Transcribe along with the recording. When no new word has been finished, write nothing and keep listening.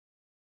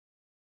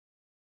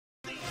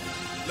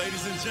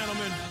Ladies and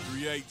gentlemen,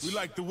 we'd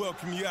like to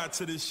welcome you out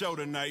to this show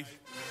tonight.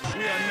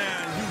 We are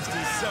now in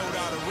Houston's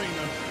sold-out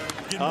arena.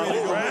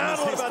 Getting ready to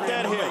What about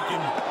that hit?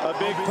 A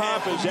big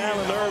pop as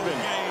Allen Irvin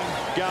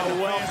got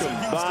welcomed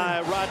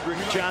by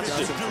Rodrick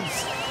Johnson.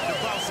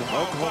 From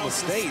Oklahoma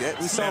State.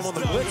 We saw him on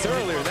the blitz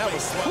earlier.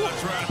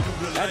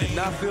 That did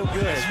not feel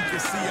good.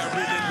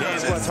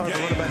 That's why it's hard to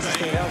run back to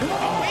stay healthy.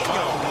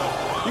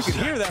 You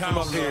can hear that from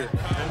up here.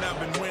 And I've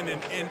been winning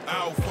in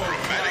our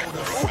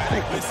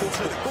Listen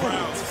to the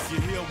crowds. You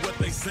hear what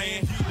they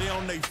saying? They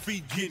on their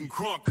feet getting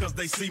crunk because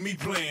they see me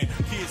playing.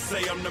 Kids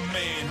say I'm the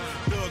man.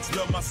 Thugs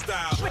love my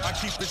style. I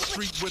keep it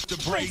street with the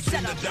braids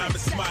and the diamond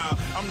smile.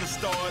 I'm the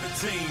star of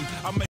the team.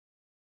 I make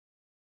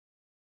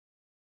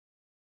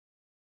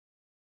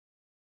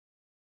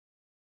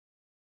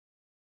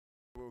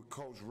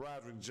Coach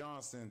Rodrick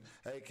Johnson,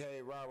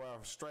 a.k.a.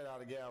 Rodrick, straight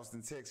out of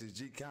Galveston, Texas,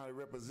 G County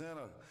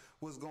representative.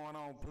 What's going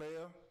on,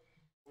 player?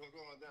 What's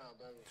going down,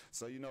 baby?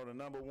 So you know the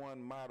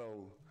 #1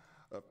 motto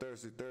of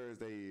Thirsty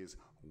Thursday is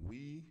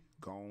 "We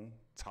gon'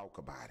 talk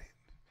about it."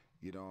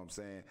 You know what I'm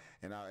saying?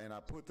 And I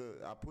put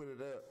it up,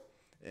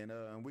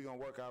 and we gonna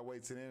work our way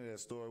to the end of that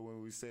story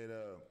when we said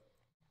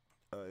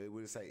it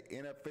would say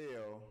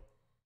NFL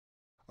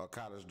or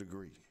college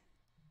degree.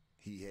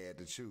 He had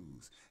to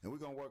choose, and we're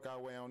gonna work our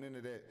way on into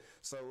that.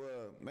 So,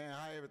 man,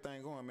 how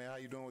everything going, man? How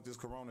you doing with this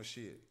Corona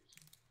shit?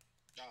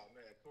 Oh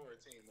man,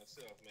 quarantine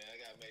myself, man. I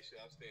gotta make sure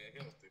I'm staying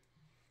healthy.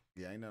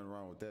 Yeah, ain't nothing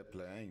wrong with that,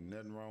 play. Ain't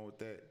nothing wrong with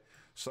that.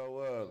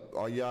 So,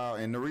 are y'all?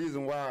 And the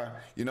reason why,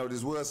 you know,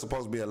 this was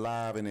supposed to be a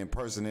live and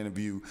in-person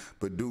interview,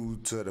 but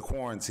due to the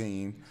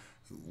quarantine,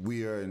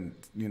 we are in,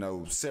 you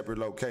know, separate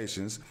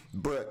locations,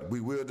 but we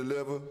will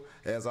deliver.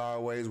 As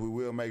always, we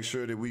will make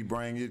sure that we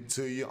bring it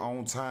to you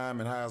on time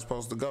and how it's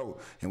supposed to go.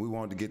 And we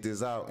wanted to get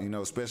this out, you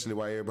know, especially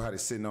while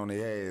everybody's sitting on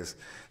their ass,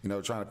 you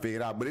know, trying to figure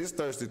it out. But it's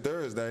Thirsty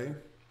Thursday,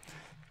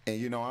 and,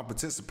 you know, I'm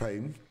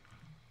participating.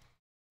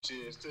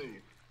 Cheers to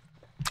you.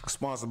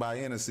 Sponsored by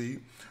Hennessy,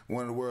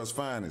 one of the world's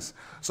finest.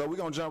 So we're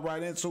going to jump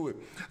right into it.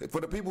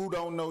 For the people who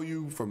don't know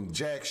you from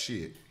jack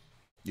shit,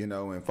 you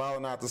know, and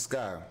falling out the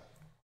sky,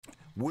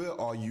 where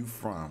are you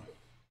from?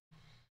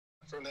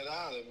 From that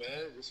island,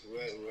 man. Just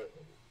where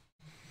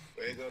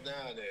you go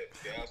down there,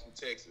 Galveston,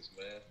 Texas,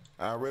 man.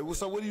 All right.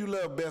 So what do you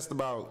love best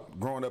about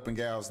growing up in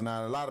Galveston?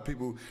 Now, a lot of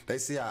people, they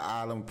see how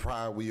island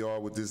proud we are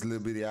with this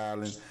little bitty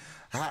island.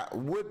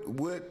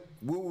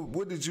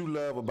 What did you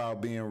love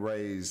about being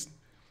raised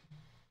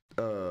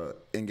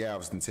in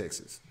Galveston,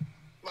 Texas?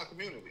 My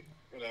community.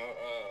 You know,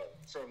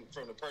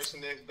 from the person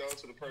next door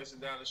to the person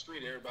down the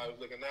street, everybody's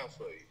looking out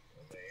for you.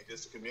 I mean,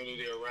 just the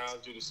community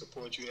around you, the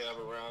support you have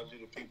around you,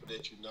 the people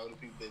that you know, the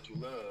people that you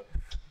love,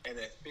 and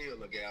that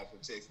feel of Galveston,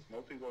 Texas.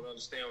 Most people don't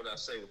understand when I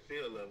say the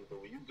feel of it, but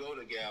when you go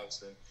to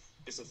Galveston,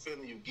 it's a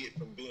feeling you get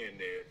from being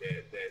there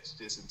that's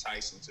just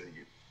enticing to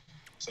you.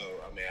 So,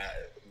 I mean,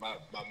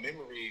 my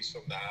memories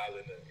from the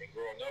island and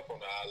growing up on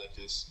the island,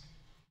 just,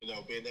 you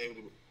know, being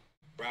able to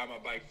ride my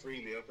bike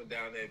freely up and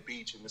down that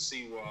beach and the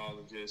seawall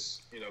and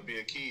just, you know, be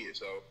a kid.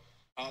 So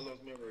all those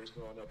memories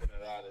growing up on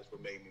that island is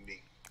what made me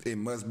me. It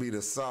must be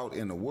the salt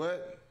in the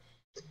what?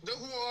 The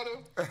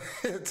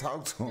water.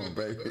 Talk to him,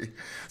 baby.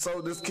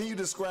 So can you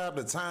describe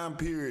the time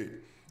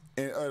period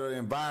and the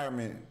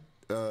environment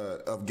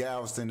of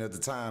Galveston at the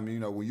time, you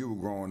know, when you were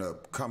growing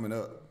up, coming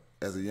up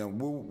as a young,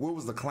 what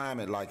was the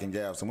climate like in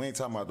Galveston? We ain't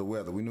talking about the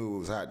weather. We knew it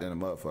was hot than a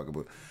motherfucker,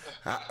 but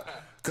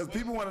because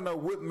people want to know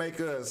what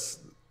make us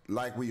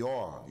like we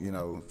are, you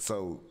know,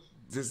 so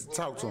just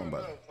talk to him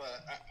about it.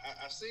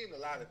 I've seen a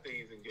lot of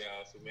things in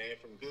Galveston, man,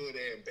 from good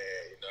and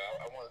bad. You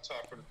know, I want to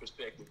talk from the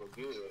perspective of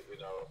good. You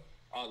know,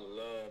 all the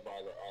love,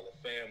 all the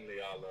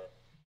family,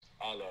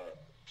 all the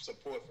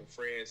support from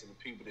friends and the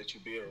people that you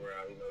be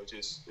around. You know,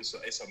 just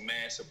it's a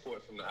mass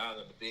support from the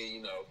island. But then,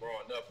 you know,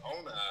 growing up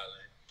on the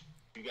island,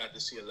 you got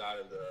to see a lot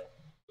of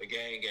the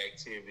gang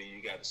activity.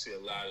 You got to see a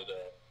lot of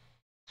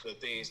the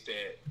things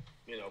that,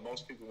 you know,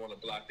 most people want to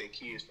block their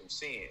kids from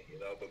seeing, you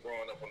know, but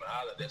growing up on the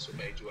island, that's what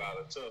made you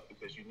island tough,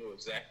 because you knew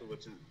exactly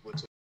what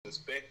to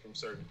expect from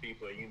certain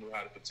people, and you knew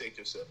how to protect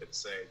yourself at the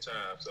same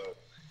time. So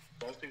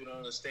most people don't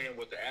understand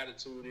what the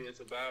attitude is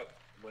about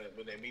when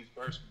they meet a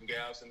person from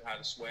Galveston, how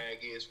the swag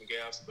is from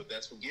Galveston, but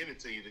that's what give it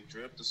to you, the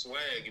drip, the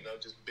swag, you know,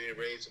 just being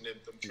raised in them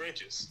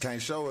trenches.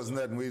 Can't show us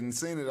nothing. We done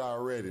seen it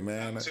already,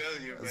 man. I'm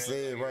telling you, man. I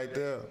said it right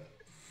there.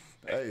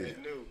 Hey.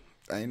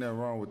 Ain't nothing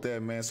wrong with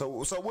that, man. So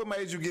what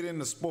made you get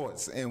into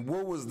sports, and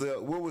what was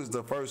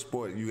the first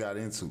sport you got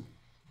into?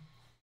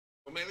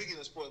 Well, man, we get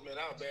into sports, man.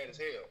 I was bad as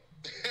hell.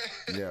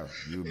 Yeah,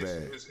 you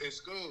bad. It's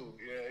school,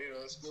 yeah, you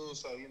know, it's school.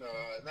 So, you know,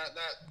 not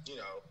you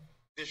know,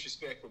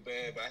 disrespectful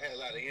bad, but I had a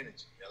lot of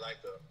energy. I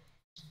like to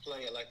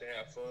play. I like to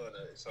have fun.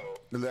 So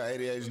a little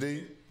ADHD.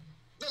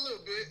 A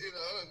little bit, you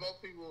know.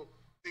 Most people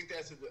think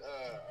that's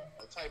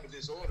a type of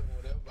disorder or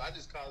whatever, but I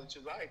just call it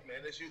your life,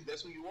 man. That's you.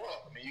 That's who you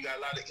are. I mean, you got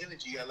a lot of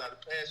energy, you got a lot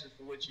of passion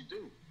for what you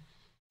do.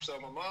 So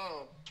my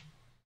mom,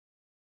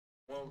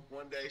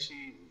 one day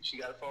she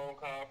got a phone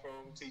call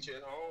from a teacher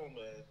at home,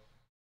 and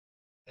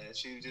And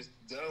she was just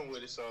done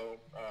with it. So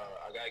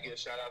I got to give a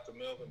shout out to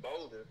Melvin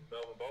Bolden.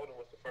 Melvin Bolden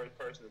was the first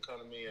person to come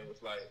to me and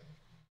was like,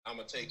 I'm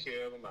going to take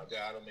care of him. I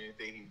got him.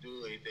 Anything he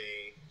do,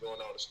 anything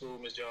going on to school,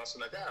 Miss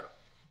Johnson, I got him.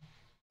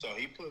 So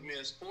he put me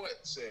in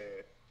sports.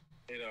 And,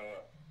 you know,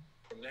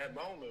 from that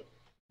moment,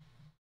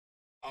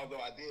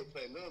 although I did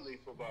play Little League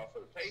football for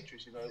the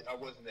Patriots, you know, it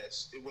wasn't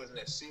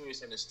that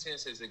serious and as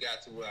tense as it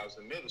got to when I was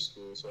in middle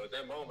school. So at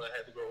that moment, I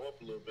had to grow up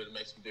a little bit and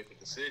make some different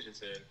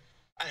decisions. And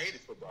I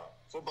hated football.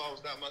 Football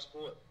was not my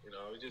sport. You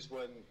know, it just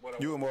wasn't what I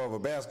You were more of a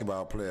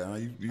basketball player, huh?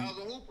 I was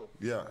a hooper.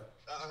 Yeah.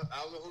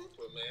 I was a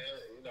hooper,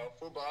 man. You know,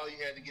 football,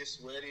 you had to get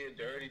sweaty and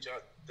dirty,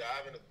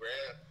 dive in the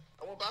grass.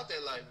 I wasn't about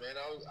that life, man.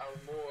 I was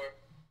more,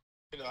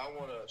 you know, I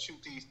want to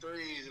shoot these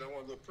threes and I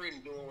want to look pretty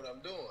doing what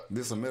I'm doing.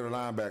 This a middle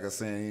linebacker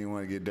saying he didn't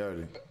want to get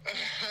dirty.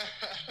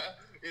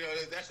 You know,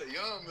 that's a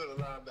young middle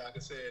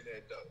linebacker saying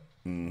that,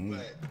 though. Mm-hmm.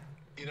 But,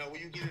 you know,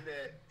 when you get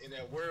in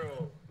that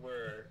world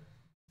where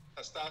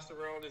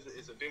testosterone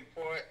is a big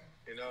part,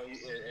 you know,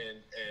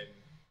 and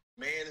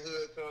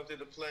manhood comes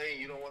into play,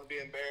 and you don't want to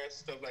be embarrassed,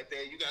 stuff like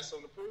that. You got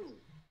something to prove,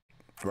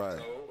 right?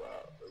 So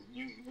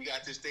we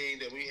got this thing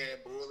that we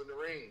had bull in the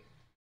ring.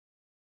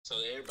 So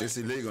it's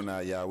illegal now,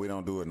 y'all. We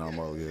don't do it no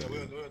more. Yeah,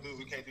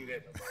 we can't do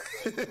that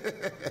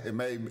no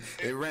more.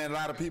 It ran a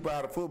lot of people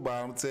out of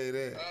football. I'm gonna tell you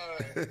that.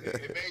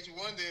 It made you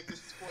wonder if this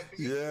is sport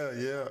for you.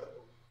 Yeah.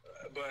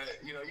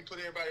 But, you know, you put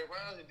everybody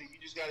around, and you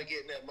just got to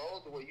get in that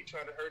mode where you're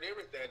trying to hurt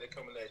everything that's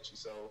coming at you.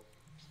 So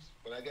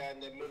when I got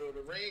in the middle of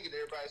the ring and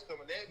everybody's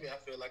coming at me,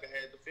 I felt like I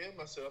had to defend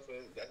myself,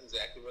 and that's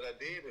exactly what I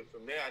did. And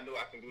from there, I knew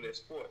I can do that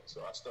sport,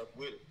 so I stuck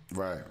with it.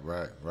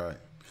 Right.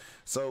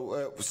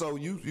 So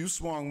you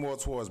swung more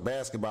towards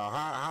basketball.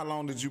 How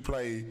long did you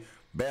play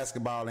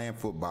basketball and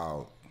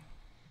football?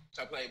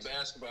 I played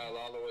basketball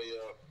all the way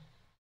up.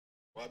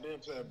 Well, I've been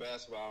playing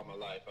basketball all my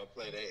life. I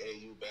played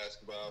AAU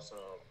basketball. So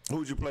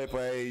who'd you play for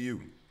AAU?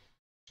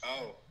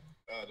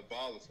 The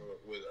Ballers.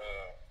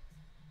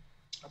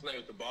 I played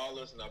with the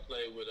Ballers, and I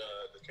played with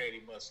the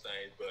Katy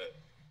Mustangs. But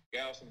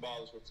Galveston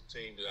Ballers was the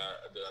team that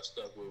I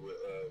stuck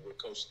with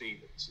Coach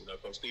Stevens. You know,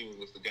 Coach Stevens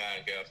was the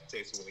guy in Galveston,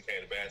 Texas when it came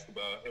to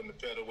basketball. Him and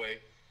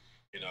Featherweight.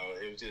 You know,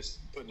 it was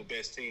just putting the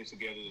best teams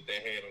together that they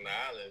had on the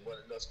island.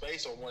 Wasn't enough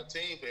space on one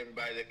team for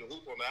everybody that could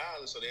hoop on the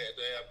island, so they had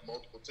to have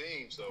multiple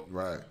teams. So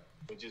right.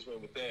 We just went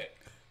with that.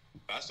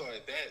 I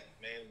started that,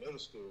 man, in middle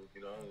school,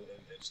 you know,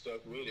 and stuck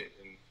with it.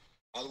 And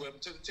all the way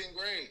up to the 10th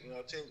grade, you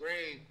know, 10th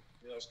grade,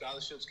 you know,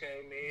 scholarships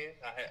came in.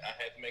 I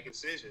had to make a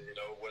decision, you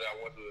know, what I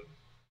wanted to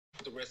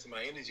put the rest of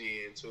my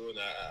energy into.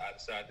 And I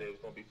decided that it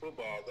was going to be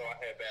football. Although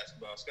I had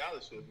basketball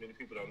scholarships, many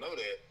people don't know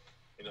that.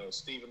 You know,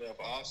 Stephen F.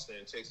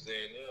 Austin, Texas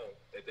A&M,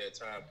 at that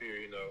time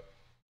period, you know,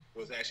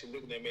 was actually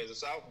looking at me as a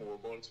sophomore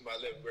going into my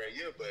 11th grade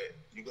year. But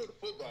you go to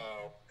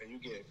football and you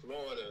get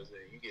Florida's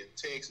and you get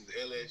Texas,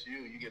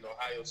 LSU, you get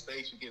Ohio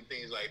State, you get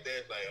things like that.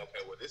 It's like, okay,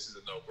 well, this is a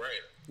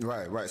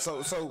no-brainer. Right. So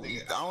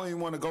I don't even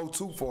want to go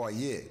too far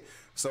yet.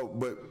 So,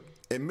 but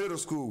in middle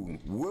school,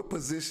 what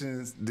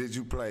positions did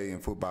you play in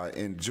football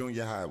in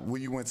junior high?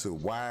 Where you went to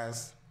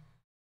Wise?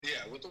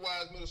 Yeah, with the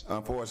Wise middle school.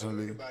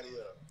 Unfortunately. Everybody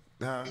up.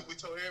 Huh? We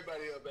told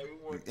everybody up,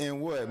 baby. In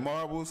what?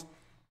 Marbles?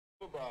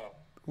 Football.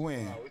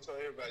 When? We told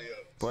everybody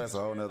up. Boy, that's a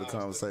whole nother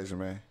conversation,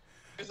 man.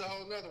 It's a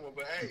whole nother one,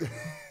 but hey,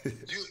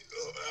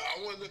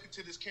 I want to look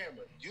into this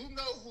camera. You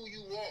know who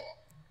you are,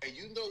 and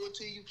you know what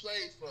team you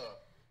played for,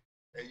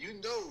 and you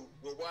know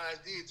what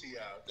Wise did to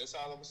y'all. That's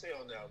all I'm going to say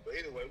on that. But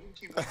anyway, we can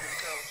keep moving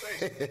the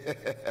conversation.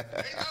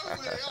 They know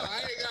who they are. I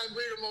ain't got to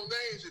bring them on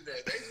names in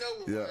that. They know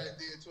what Wise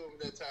did to them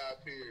in that time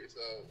period,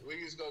 so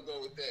we just going to go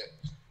with that.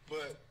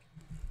 But,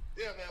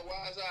 yeah, man,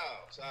 Wise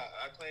out. So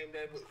I claim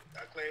that with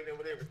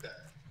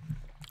everything.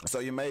 So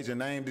you made your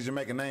name. Did you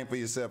make a name for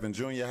yourself in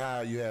junior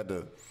high? You had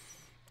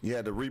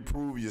to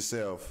reprove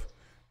yourself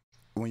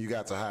when you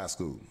got to high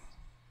school.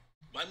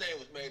 My name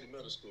was made in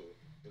middle school.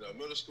 You know,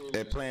 middle school.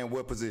 And playing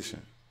what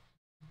position?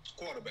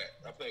 Quarterback.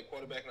 I played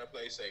quarterback and I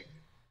played safety.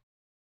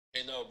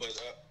 And no, but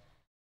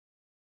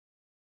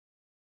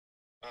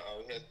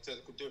we had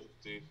technical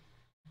difficulties.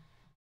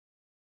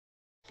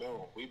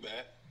 Boom, we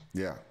back.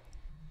 Yeah.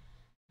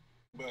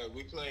 But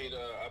we played.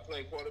 I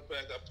played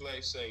quarterback. I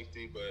played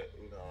safety. But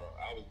you know,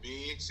 I was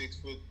big,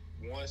 6'1",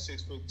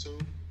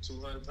 6'2",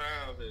 200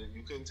 pounds, and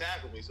you couldn't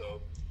tackle me.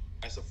 So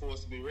that's a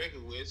force to be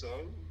reckoned with.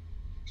 So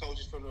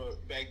coaches from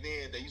back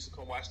then, they used to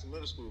come watch the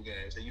middle school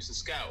games. They used to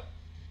scout.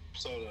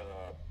 So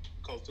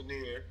Coach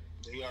Tanier,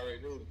 he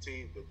already knew the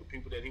team, the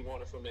people that he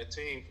wanted from that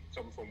team,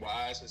 coming from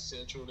Wise and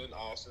Central and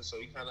Austin. So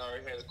he kind of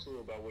already had a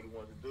clue about what he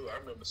wanted to do. I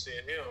remember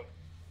seeing him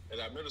at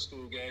our middle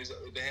school games.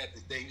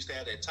 They used to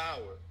have that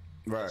tower.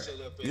 Right. That's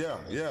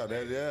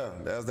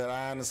that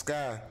eye in the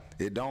sky.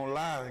 It don't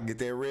lie. Get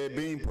that red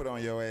beam put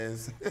on your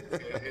ass.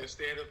 He'll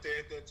stand up there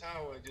at that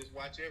tower and just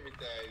watch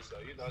everything. So,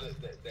 you know,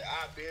 the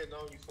eye been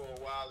on you for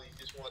a while, and you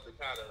just wanted to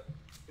kind of,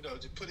 you know,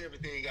 just put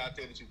everything out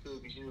there that you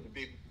could, because you knew the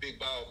big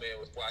ball man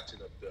was watching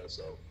up there.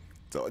 So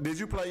did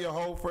you play your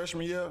whole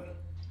freshman year?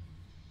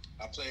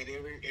 I played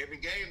every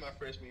game my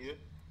freshman year.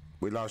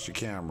 We lost your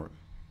camera.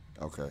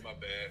 Okay. My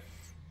bad.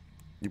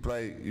 You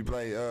played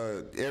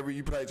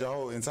your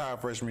whole entire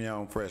freshman year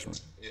on freshman.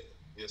 Yeah,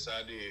 yes,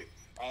 I did.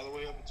 All the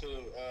way up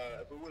until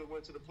if we would have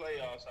went to the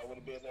playoffs, I would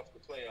have been enough for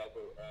the playoffs.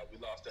 But we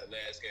lost that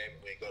last game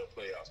and we didn't go to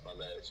playoffs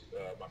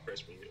my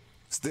freshman year.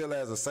 Still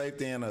as a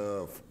safety and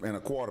a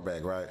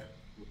quarterback, right?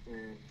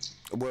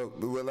 Mm-hmm. Well,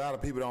 what a lot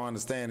of people don't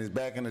understand is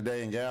back in the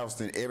day in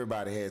Galveston,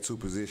 everybody had two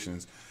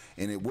positions,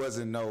 and it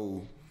wasn't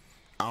no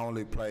I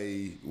only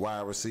play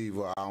wide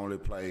receiver, I only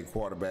play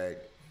quarterback.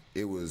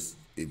 It was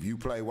if you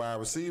play wide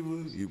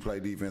receiver, you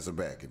play defensive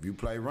back. If you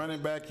play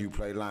running back, you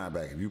play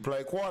linebacker. If you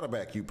play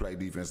quarterback, you play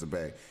defensive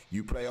back.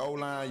 You play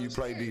O-line, you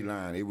play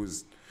D-line. I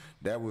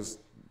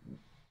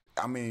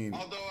mean.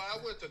 Although I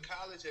went to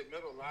college at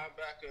middle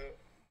linebacker,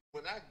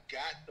 when I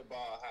got the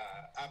ball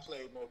high, I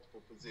played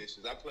multiple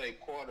positions. I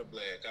played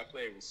quarterback, I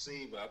played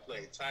receiver, I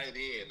played tight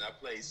end, I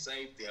played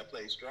safety, I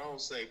played strong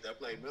safety, I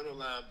played middle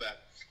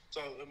linebacker.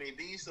 So, I mean,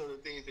 these are the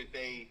things that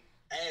they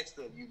asked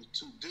of you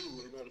to do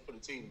in order for the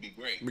team to be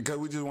great. Because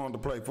we just wanted to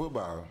play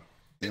football.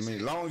 I mean,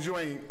 as long as you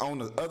ain't on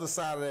the other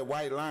side of that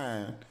white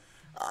line,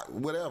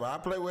 whatever. I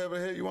play wherever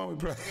the hell you want me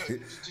to play. Yeah,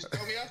 just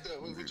throw me out there.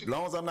 As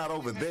long as I'm not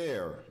over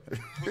there.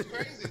 What's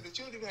crazy is that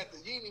you didn't even have to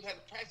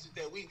practice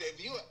that week.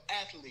 If you're an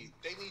athlete,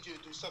 they need you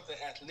to do something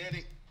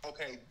athletic.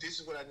 Okay, this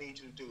is what I need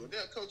you to do. And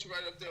they'll coach you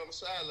right up there on the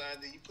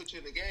sideline, then you put you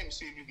in the game and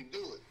see if you can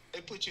do it.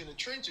 They put you in the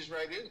trenches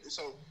right in.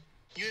 So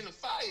you're in the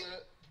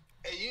fire,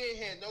 and you ain't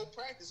had no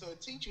practice, so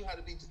it teach you how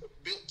to be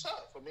built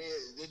tough. I mean,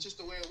 it's just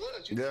the way it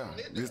was.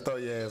 Just throw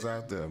your ass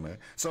out there, man.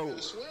 So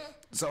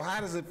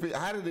how does it feel?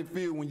 How did it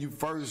feel when you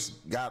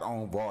first got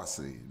on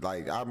varsity?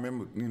 Like I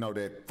remember,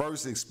 that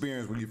first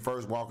experience when you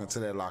first walked into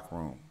that locker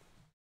room.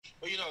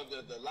 Well,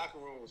 the locker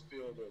room was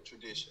filled with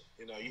tradition.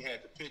 You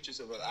had the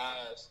pictures of the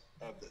eyes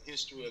of the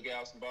history of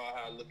Galveston Ball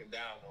High looking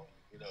down on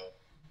you.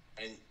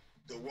 And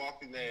the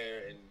walking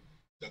there and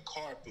the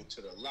carpet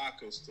to the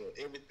lockers to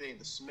everything,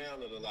 the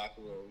smell of the locker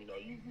room. You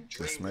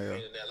dream of being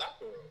in that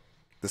locker room.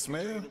 The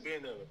smell?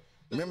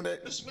 Remember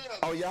that? The smell.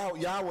 Oh,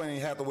 y'all wouldn't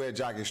have to wear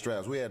jockey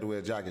straps. We had to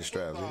wear jockey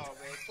straps. Football, man.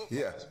 Football,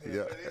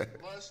 Yeah.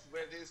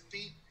 Where his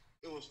feet,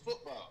 it was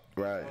football.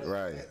 Right.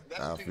 That's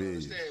what people feel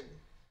understand.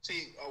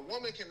 See, a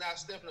woman cannot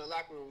step in the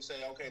locker room and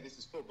say, okay, this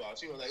is football.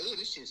 She was like, ooh,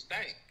 this shit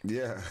stink.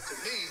 Yeah. To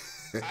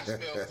me, I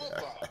smell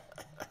football.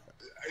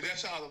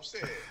 That's all I'm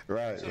saying.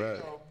 Right. And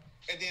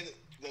then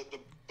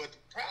but the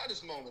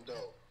proudest moment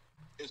though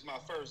is my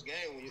first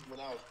game when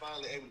I was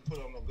finally able to put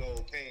on the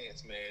gold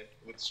pants, man,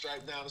 with the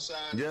stripe down the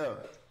side. Yeah.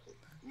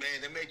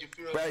 Man, that made you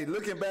feel. Hey,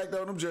 looking back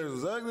though, them jerseys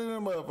was ugly than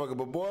a motherfucker.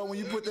 But boy, when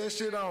you put that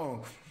shit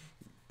on,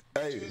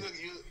 hey. You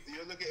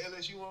look at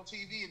LSU on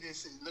TV and then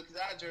look at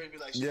our jersey and be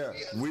like, yeah,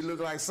 we look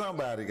like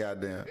somebody,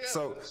 goddamn.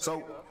 Yeah,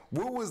 so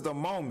what was the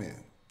moment,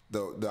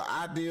 the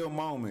ideal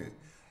moment?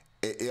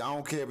 I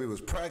don't care if it was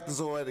practice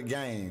or at a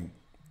game,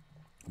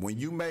 when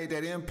you made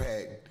that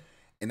impact.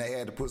 And they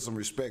had to put some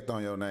respect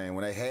on your name.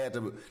 When they had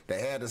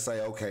to say,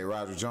 okay,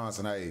 Rodrick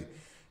Johnson, hey,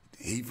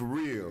 he for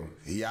real,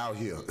 he out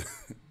here.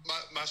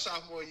 my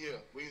sophomore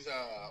year, we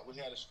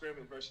had a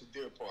scrimmage versus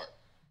Deer Park,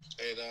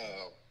 and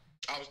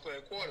I was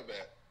playing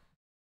quarterback.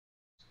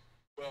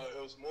 Well, it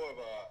was more of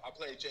I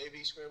played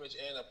JV scrimmage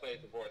and I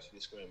played the varsity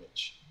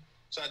scrimmage.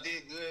 So I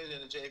did good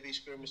in the JV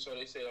scrimmage. So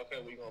they said,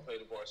 okay, we're gonna play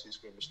the varsity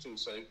scrimmage too.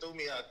 So they threw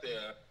me out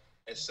there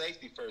at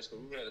safety first,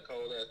 because we had a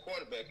cold-ass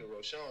quarterback in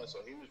Roshan,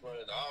 so he was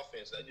running the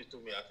offense. They just threw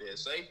me out there at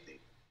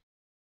safety.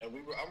 And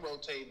I'm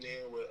rotating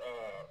in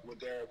with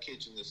Darryl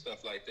Kitchens and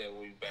stuff like that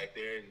when we was back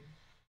there. And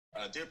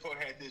Deer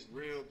Park had this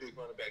real big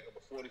running back,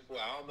 number 44.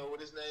 I don't know what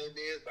his name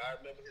is, but I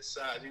remember his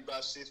size. He was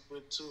about 6'2",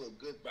 a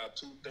good about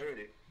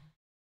 230.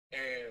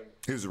 And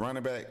he was a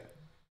running back?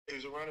 He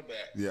was a running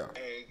back. Yeah.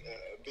 And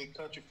a big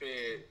country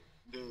fed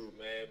dude,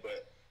 man.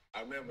 But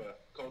I remember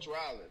Coach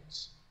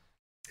Rollins.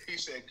 He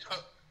said,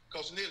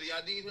 Coach Neely,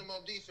 I need him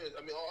on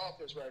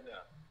offense right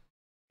now.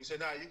 He said,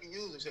 nah, you can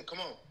use him. He said, come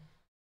on.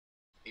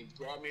 He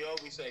brought me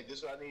over. He said, this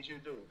is what I need you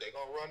to do. They're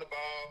going to run the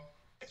ball.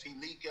 If he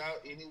leak out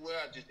anywhere,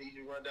 I just need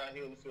you to run down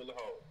here and fill the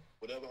hole.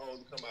 Whatever hole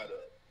you come out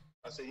of.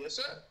 I said, yes,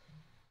 sir.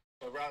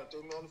 So Riley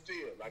threw me on the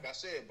field. Like I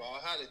said, ball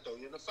high, they throw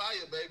you in the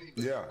fire, baby.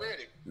 Yeah.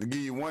 Ready. They give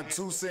you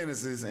two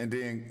sentences and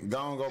then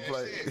go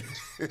play.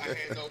 I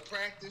had no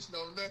practice,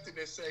 no nothing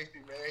at safety,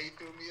 man. He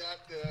threw me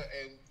out there,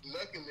 and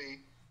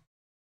luckily,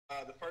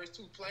 the first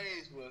two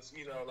plays was,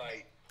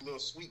 like little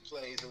sweet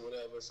plays or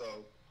whatever.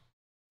 So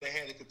they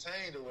had it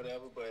contained or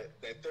whatever. But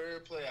that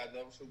third play, I'll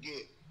never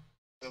forget.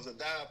 There was a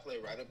dive play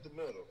right up the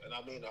middle. And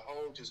I mean, the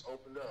hole just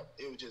opened up.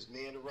 It was just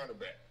me and the running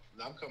back.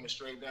 And I'm coming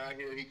straight down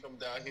here. He come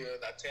down here,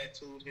 and I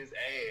tattooed his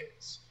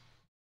ass.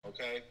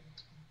 Okay?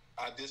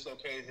 I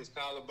dislocated his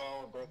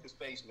collarbone, broke his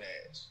face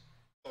mask.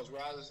 Because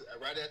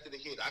right after the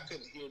hit, I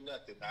couldn't hear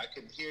nothing.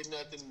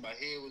 My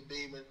head was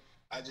beaming.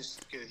 I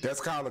just could hear. That's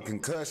called a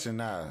concussion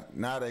now.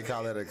 Now they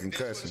call it a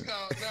concussion.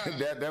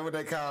 That's what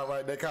they call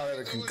right. They call it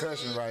a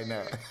concussion right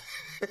now.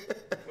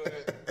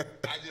 But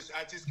I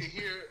just could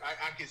hear.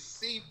 I could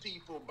see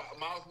people,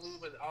 mouth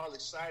moving, all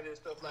excited and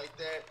stuff like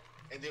that.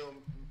 And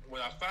then when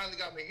I finally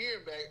got my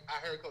hearing back, I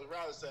heard Coach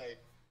Riley say,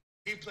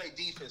 He played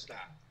defense now.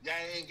 Y'all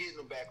ain't getting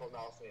him back on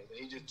offense. And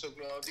he just took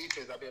me on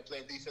defense. I've been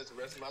playing defense the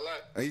rest of my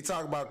life. And he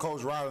talked about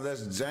Coach Rollins.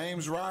 That's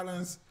James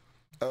Rollins.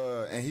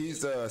 And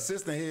he's the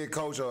assistant head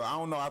coach. I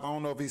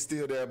don't know if he's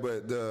still there,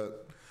 but the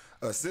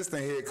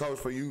assistant head coach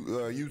for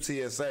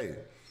UTSA.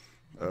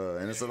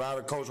 And it's a lot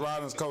of Coach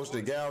Rollins coached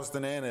at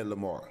Galveston and at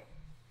Lamar.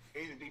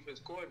 He's the defense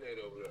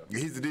coordinator over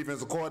there. He's the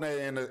defensive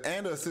coordinator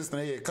and the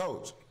assistant head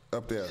coach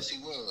up there. Yes, he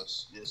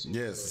was.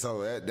 Yes.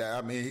 So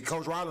I mean,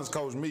 Coach Rollins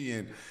coached me,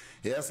 and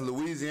that's a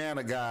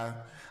Louisiana guy.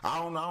 I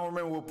don't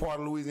remember what part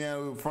of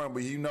Louisiana we were from,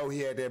 but you know he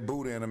had that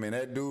boot in him, and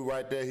that dude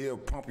right there, he'll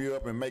pump you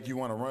up and make you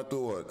want to run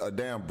through a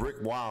damn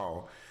brick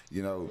wall,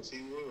 you know. Yes,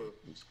 he would.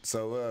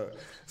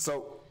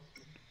 So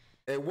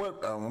at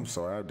what? I'm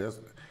sorry. The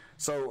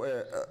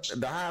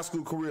high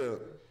school career.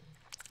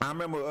 I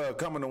remember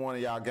coming to one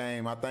of y'all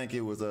game. I think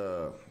it was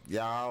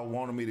y'all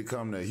wanted me to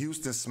come to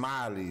Houston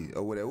Smiley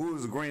or whatever. Who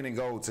was the green and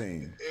gold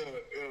team?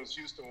 It was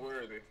Houston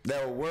Worthy.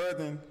 That was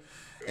Worthing,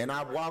 and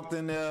I walked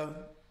in there,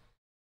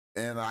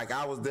 and like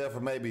I was there for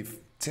maybe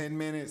 10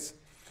 minutes,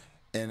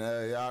 and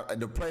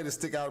the play that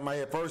stick out of my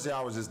head. First,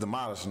 I was just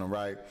demolishing them,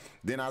 right?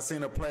 Then I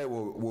seen a play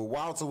where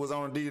Walter was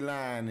on the D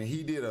line, and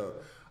he did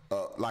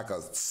like a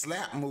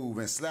slap move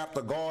and slapped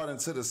the guard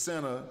into the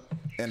center,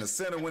 and the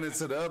center went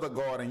into the other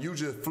guard, and you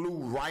just flew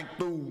right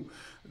through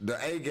the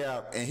A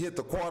gap and hit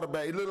the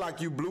quarterback. It looked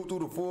like you blew through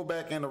the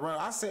fullback and the runner.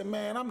 I said,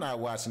 man, I'm not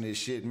watching this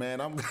shit,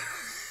 man.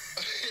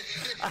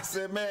 I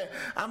said, man,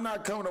 I'm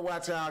not coming to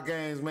watch y'all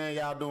games, man.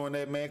 Y'all doing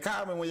that, man.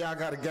 Call me when y'all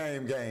got a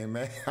game,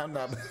 man. I'm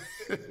not.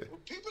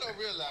 People don't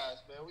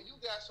realize, man, when you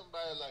got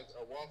somebody like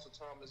Walter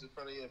Thomas in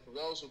front of you, and for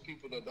those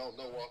people that don't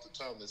know Walter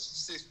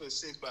Thomas,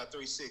 6'6" by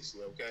 360,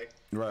 okay?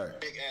 Right.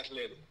 Big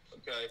athletic,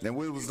 okay? And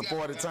what was the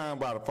 40 time?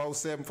 About a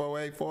 4'7",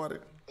 4'8", 40? 4'8",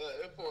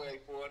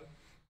 40.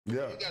 Yeah.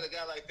 You got a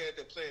guy like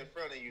that play in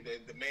front of you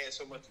that demands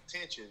so much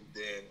attention,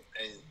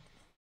 and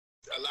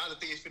a lot of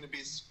things finna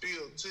be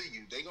spilled to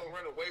you. They gonna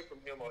run away from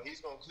him, or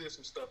he's gonna clear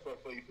some stuff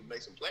up for you to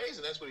make some plays,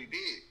 and that's what he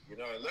did.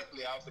 You know, and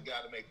luckily I was the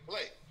guy to make the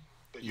play.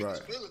 But you can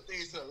spill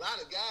things to a lot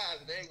of guys,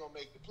 and they ain't gonna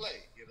make the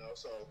play. You know,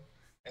 so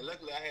and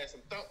luckily I had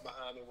some thump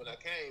behind me when I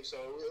came, so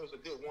it was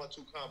a good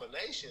 1-2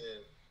 combination.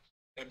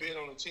 And being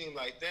on a team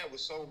like that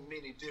with so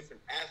many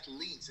different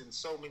athletes in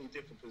so many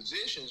different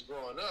positions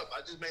growing up,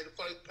 I just made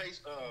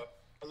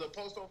a little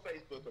post on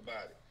Facebook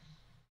about it.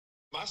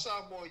 My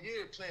sophomore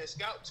year playing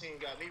scout team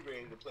got me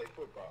ready to play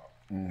football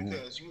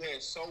because you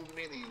had so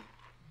many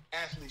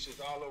athletes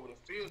just all over the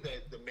field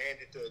that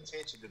demanded the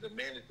attention, that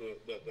demanded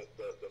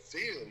the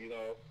field. You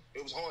know,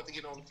 it was hard to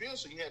get on the field,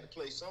 so you had to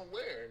play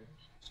somewhere. And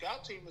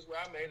scout team is where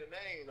I made a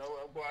name. You know,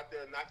 I go out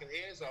there knocking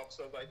heads off,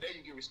 stuff like that.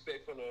 You get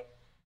respect from the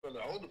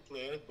older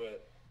players,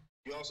 but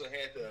you also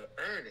had to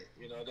earn it.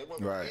 You know, they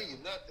weren't gonna pay you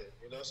nothing.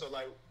 You know, so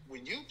like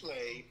when you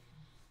played,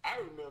 I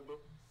remember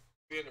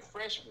being a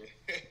freshman.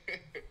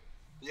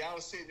 Y'all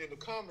was sitting in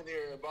the common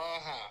area of Ball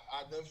High.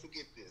 I'll never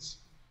forget this.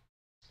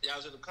 Y'all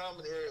was in the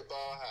common area of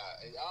Ball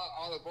High, and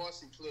all the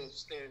varsity players were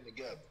standing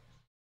together.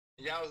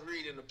 And y'all was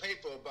reading the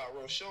paper about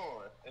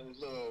Roshan, and the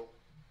little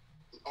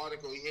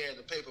article he had in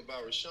the paper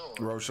about Roshan.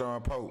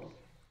 Roshan Pope.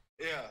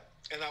 Yeah,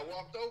 and I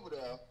walked over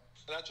there,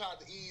 and I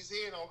tried to ease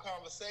in on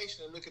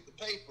conversation and look at the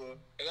paper,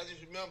 and I just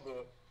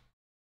remember,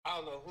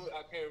 I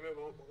can't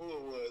remember who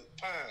it was,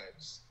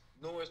 Pines,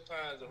 Norris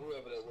Pines or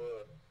whoever that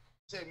was.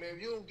 Say, man,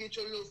 if you don't get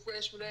your little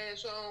freshman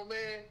ass on,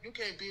 man, you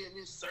can't be in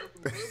this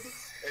circle, nigga.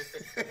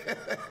 And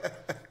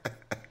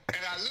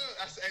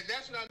and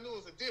that's when I knew it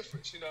was a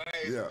difference. You know,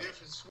 hey, it's a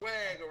different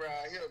swag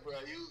around here, bro.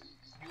 You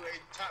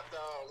ain't top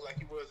dog like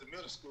you was in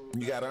middle school.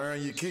 You gotta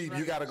earn your keep.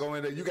 You gotta go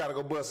in there. You gotta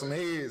go bust some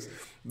heads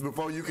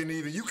before you can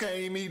even. You can't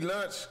even eat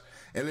lunch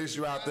unless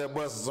you're out there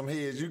busting some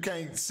heads. You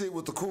can't sit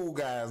with the cool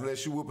guys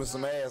unless you whooping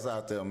some ass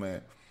out there,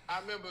 man.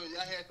 I remember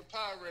y'all had the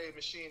Powerade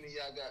machine in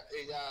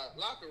y'all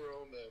locker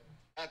room, and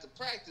after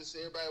practice,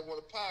 everybody want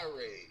a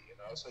Powerade, you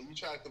know. So you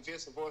try to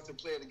convince a varsity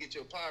player to get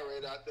your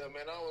Powerade out there,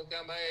 man. I almost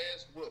got my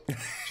ass whooped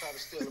trying to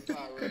steal a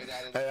Powerade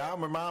out of there. Hey, I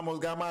remember I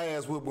almost got my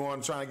ass whooped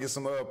going trying to get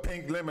some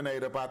pink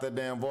lemonade up out that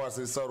damn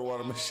varsity soda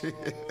water machine.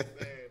 Oh man,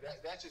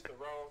 that's just the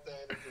wrong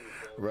thing to do,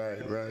 bro.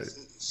 Right, right.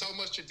 So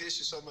much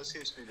tradition, so much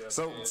history, though.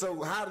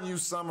 So how do you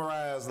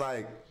summarize,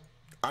 like,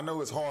 I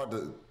know it's hard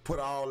to put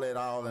all that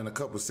in a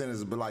couple of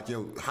sentences, but like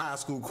your high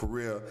school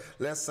career,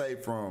 let's say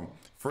from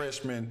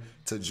freshman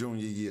to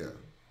junior year.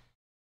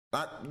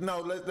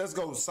 Let's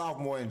go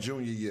sophomore and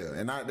junior year,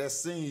 and that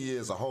senior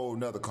year is a whole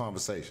nother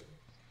conversation.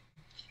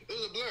 It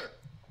was a blur.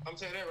 I'm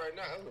telling you that right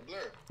now. It was a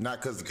blur. Not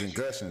because of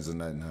concussions or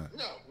nothing, huh?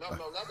 No, not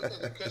because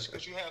of concussions.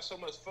 Because you have so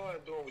much fun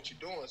doing what you're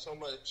doing, so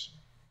much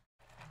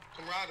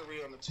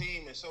camaraderie on the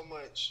team, and so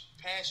much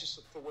passion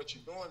for what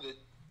you're doing that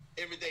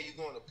every day you're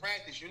going to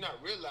practice, you're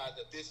not realizing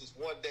that this is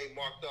one day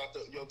marked off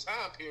your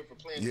time period for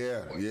playing.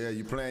 Yeah,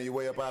 you're playing your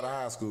way up out of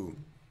high school.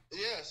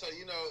 Yeah, so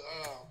you know.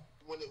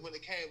 When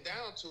it came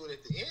down to it,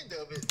 at the end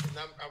of it, and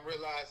I'm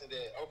realizing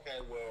that, okay,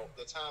 well,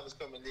 the time is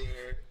coming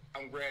near.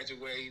 I'm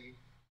graduating.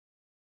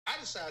 I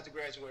decided to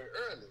graduate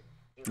early.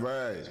 You know,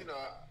 right. Because, you know,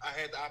 I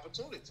had the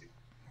opportunity.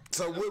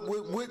 So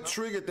what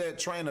triggered that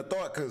train of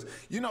thought? Because,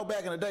 you know,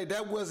 back in the day,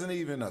 that wasn't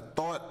even a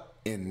thought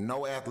in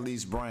no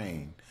athlete's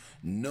brain.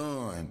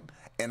 None.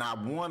 And I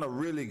want to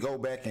really go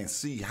back and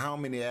see how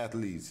many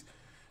athletes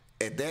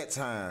at that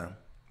time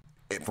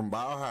from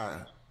Ball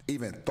High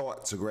even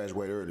thought to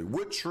graduate early.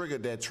 What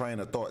triggered that train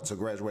of thought to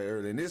graduate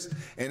early? And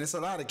it's a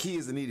lot of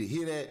kids that need to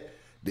hear that,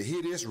 to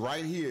hear this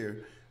right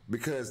here,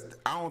 because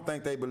I don't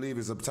think they believe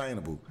it's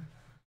obtainable.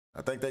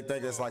 I think they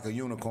think it's like a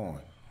unicorn.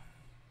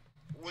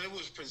 When it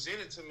was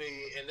presented to me,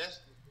 and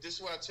this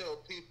is what I tell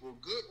people,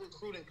 good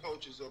recruiting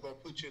coaches are going to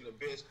put you in the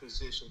best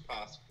position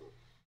possible.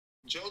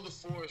 Joe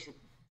DeForest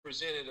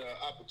presented an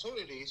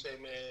opportunity. He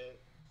said, man,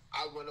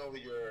 I went over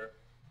your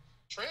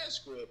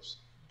transcripts.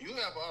 You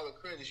have all the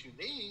credits you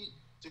need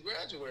to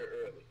graduate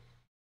early.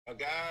 A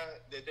guy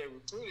that they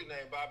recruited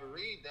named Bobby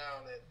Reed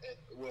down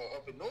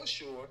up in North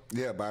Shore.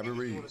 Yeah, Bobby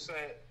Reed.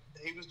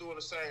 He was doing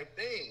the same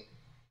thing.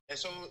 And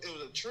so it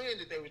was a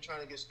trend that they were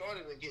trying to get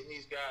started and getting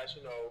these guys,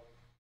 you know,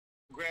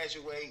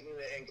 graduating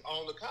and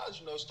on the college,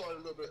 you know, started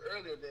a little bit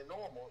earlier than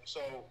normal.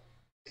 So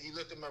he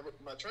looked at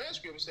my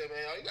transcript and said,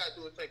 man, all you got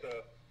to do is take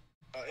a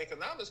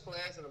economics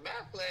class and a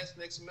math class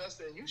next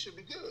semester and you should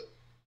be good.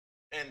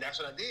 And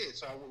that's what I did.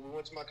 So we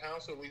went to my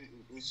counselor.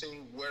 We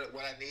seen what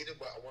I needed,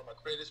 what my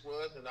credits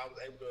was, and I was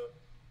able to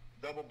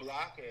double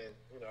block. And,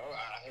 you know,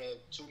 I had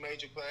 2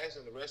 major classes,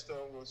 and the rest of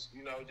them was,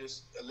 you know,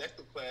 just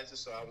elective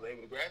classes. So I was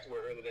able to graduate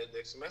early that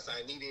next semester.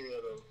 I didn't need any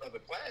other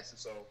classes.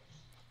 So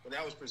when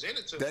that was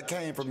presented to me, that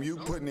came from you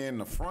putting in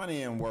the front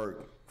end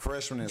work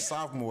freshman and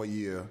sophomore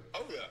year.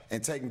 Oh, yeah.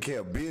 And taking care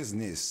of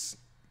business,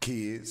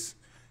 kids.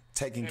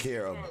 Taking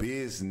care of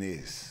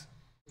business.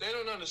 They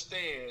don't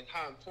understand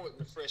how important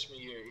the freshman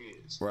year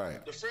is.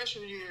 Right. The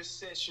freshman year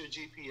sets your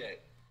GPA.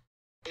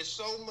 It's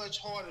so much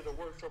harder to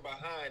work from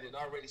behind and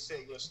already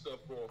set your stuff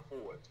going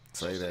forward.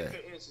 Say that.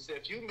 For instance,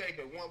 if you make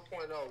a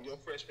 1.0 your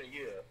freshman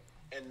year,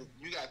 and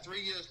you got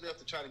 3 years left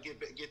to try to get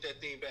that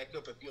thing back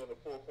up if you're on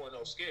a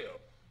 4.0 scale,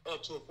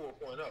 up to a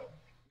 4.0,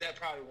 that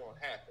probably won't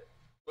happen.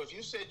 But if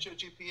you set your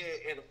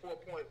GPA at a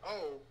 4.0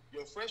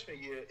 your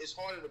freshman year, it's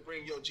harder to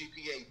bring your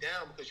GPA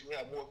down because you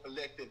have more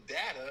collective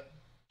data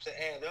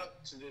to add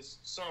up to this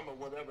sum of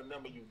whatever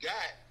number you got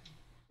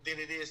than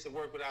it is to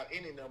work without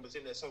any numbers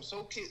in there.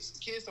 So kids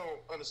don't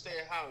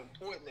understand how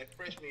important that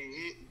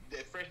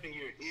freshman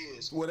year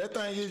is. Well, that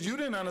thing is, you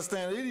didn't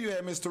understand it. You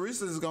had Miss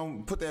Teresa is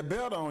gonna put that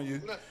belt on you.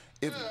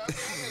 I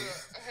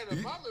had a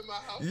mom in my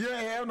house. You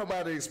ain't have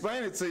nobody to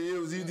explain it to you.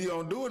 It was either you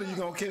gonna do it or you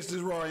gonna catch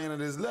this raw end of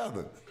this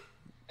leather.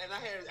 And I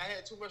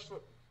had too much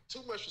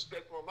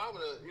respect for my mama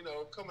to, you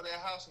know, come in that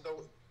house and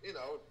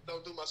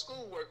don't do my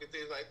schoolwork and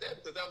things like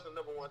that, because that was the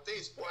number one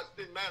thing. Sports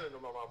didn't matter to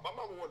my mama. My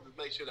mama wanted to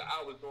make sure that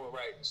I was doing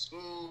right in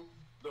school,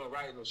 doing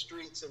right in the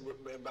streets and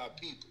by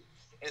people.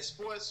 And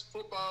sports,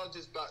 football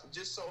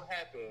just so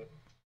happened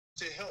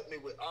to help me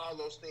with all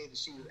those things that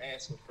she was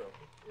asking from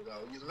me. You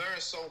know, you learn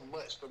so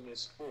much from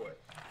this sport.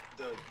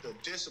 The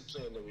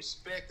discipline, the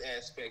respect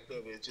aspect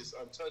of it is just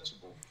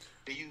untouchable.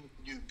 And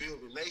you build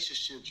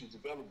relationships, you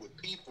develop with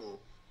people,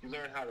 you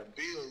learn how to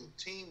build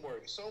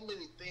teamwork. So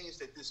many things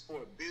that this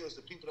sport builds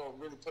that people don't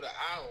really put an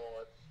eye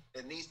on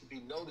that needs to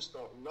be noticed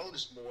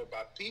more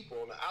by people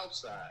on the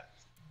outside.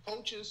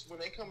 Coaches, when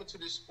they come into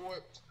this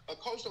sport, a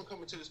coach don't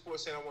come into the sport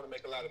saying, I want to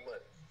make a lot of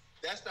money.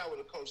 That's not what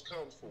a coach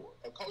comes for.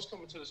 A coach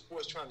coming to the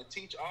sport is trying to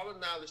teach all the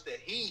knowledge that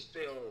he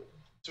failed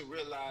to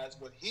realize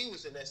when he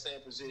was in that same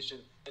position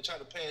and try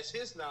to pass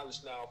his knowledge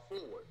now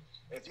forward.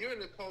 If you're in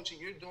the coach and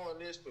you're doing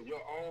this for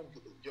your own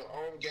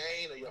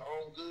gain or your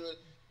own good,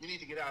 you need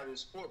to get out of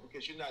this sport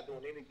because you're not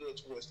doing any good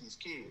towards these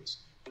kids.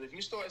 But if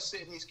you start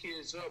setting these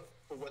kids up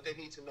for what they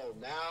need to know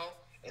now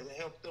and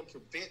help them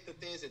prevent the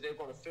things that they're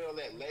going to fail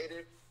at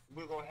later,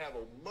 we're going to have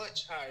a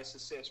much higher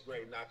success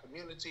rate in our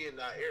community and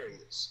our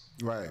areas.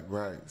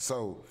 Right.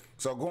 So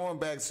going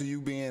back to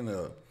you being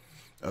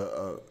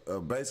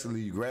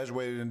basically you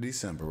graduated in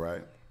December,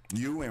 right?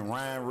 You and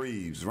Ryan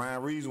Reeves.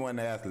 Ryan Reeves wasn't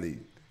an athlete.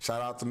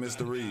 Shout out to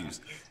Mr.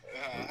 Reeves.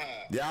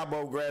 Y'all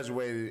both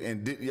graduated,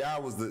 and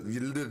y'all was the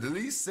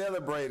least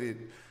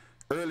celebrated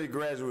early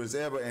graduates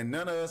ever, and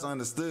none of us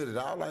understood it.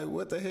 I was like,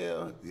 what the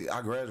hell?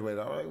 I graduated.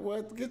 I was like,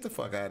 what? Get the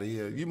fuck out of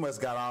here. You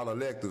must got all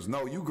electives.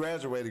 No, you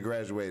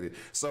graduated.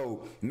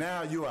 So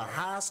now you're a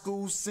high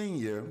school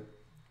senior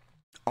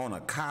on a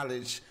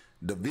college,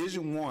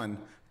 Division I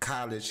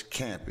college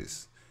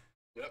campus.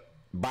 Yep.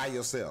 By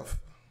yourself.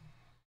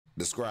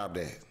 Describe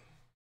that.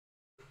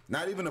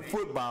 Not even a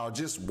football,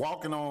 just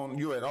walking on.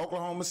 You're at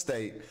Oklahoma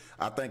State.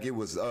 I think it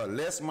was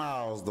Les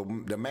Miles,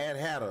 the Mad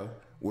Hatter,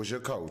 was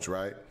your coach,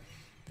 right?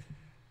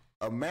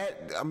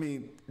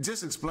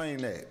 Just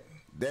explain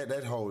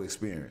that whole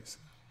experience.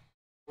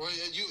 Well,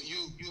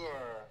 you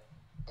are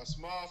a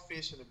small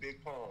fish in a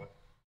big pond.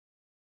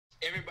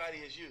 Everybody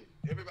is you.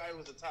 Everybody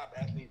was a top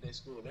athlete in their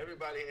school.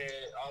 Everybody had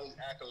all these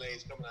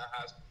accolades coming out of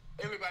high school.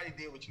 Everybody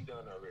did what you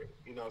done already,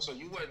 you know. So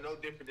you weren't no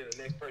different than the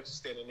next person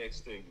standing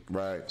next to you.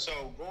 Right.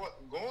 So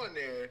going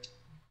there,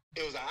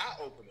 it was an eye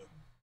opener.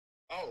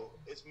 Oh,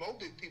 it's more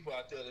big people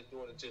out there that's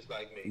doing it just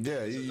like me. Yeah,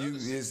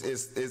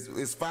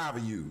 it's 5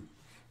 of you.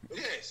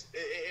 Yes.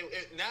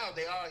 Now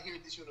they are here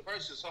at this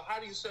university. So how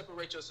do you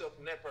separate yourself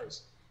from that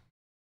person?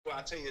 Well,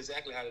 I'll tell you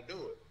exactly how to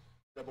do it.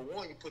 Number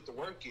one, you put the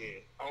work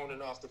in, on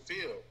and off the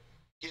field.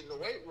 Get in the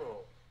weight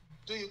room.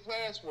 Do your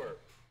classwork.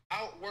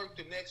 Outwork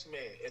the next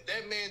man. If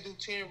that man do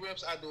 10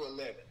 reps, I do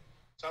 11.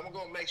 So I'm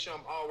going to make sure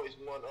I'm always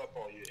one up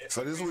on you.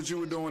 So this is what you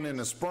were doing in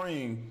the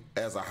spring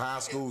as a high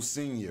school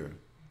senior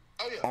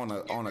on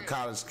a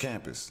college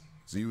campus.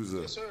 So you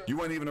was you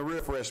weren't even a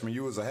real freshman.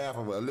 You was a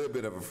little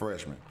bit of a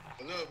freshman.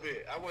 A little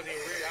bit. I wasn't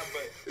even ready,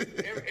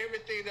 but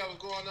everything that was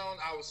going on,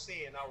 I was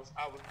seeing. I was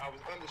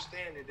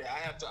understanding that I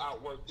have to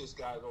outwork this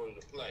guy in order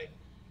to play.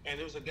 And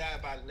there was a guy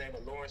by the name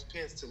of Lawrence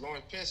Pence.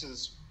 Lawrence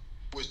Pence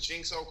was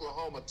Jinx,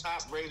 Oklahoma,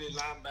 top-rated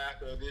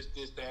linebacker,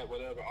 this, that,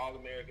 whatever,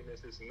 All-American,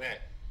 this, and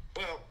that.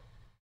 Well,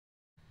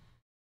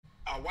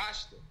 I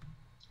watched him.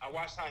 I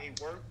watched how he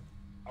worked.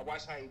 I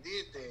watched how he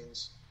did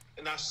things.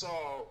 And I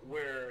saw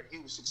where he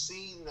was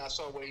succeeding. I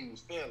saw where he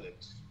was failing.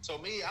 So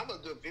me, I'm a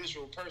good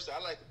visual person.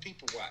 I like to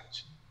people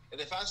watch. And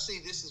if I see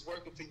this is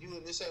working for you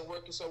and this ain't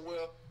working so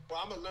well,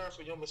 I'm going to learn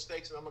from your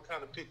mistakes and I'm going to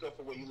kind of pick up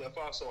from where you left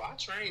off. So I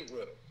trained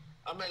with him.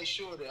 I made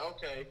sure that,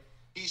 okay,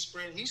 he's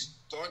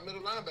start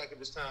middle linebacker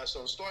this time.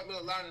 So start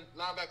middle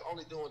linebacker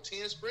only doing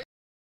 10 sprints.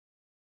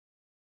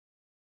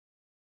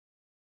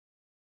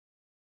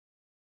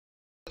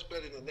 Much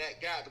better than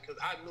that guy because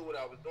I knew what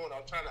I was doing.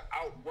 I was trying to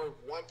outwork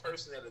one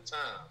person at a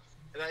time.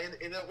 And I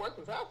ended up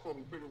working out for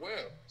me pretty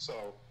well.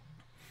 So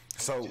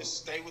just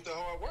stay with the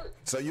hard work.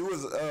 So you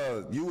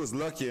was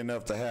lucky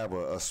enough to have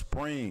a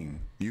spring.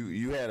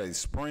 You had a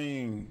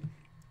spring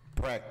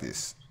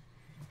practice.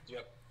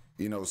 Yep.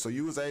 You know, so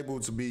you was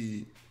able to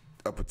be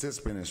a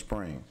participant in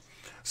spring.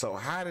 So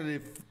how did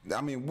it?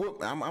 I mean,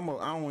 I'm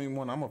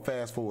gonna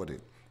fast forward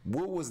it.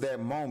 What was that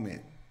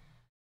moment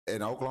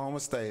in Oklahoma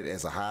State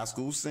as a high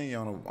school senior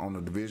on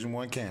a Division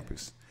I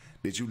campus?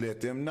 Did you let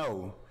them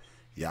know,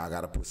 y'all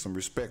got to put some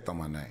respect on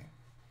my name?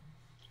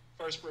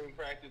 First spring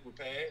practice with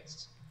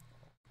pads.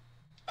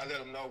 I let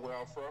them know where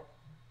I'm from.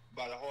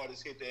 By the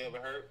hardest hit they ever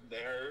heard.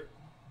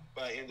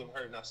 By the end of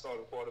hurting, I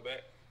started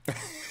quarterback.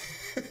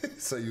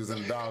 So you was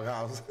in the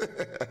doghouse.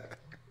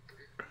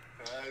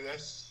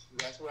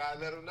 That's where I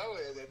let them know.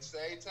 At the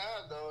same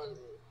time, though,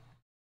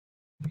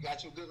 you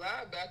got your good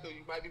linebacker.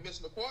 You might be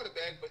missing a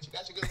quarterback, but you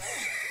got your good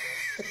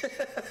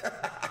linebacker.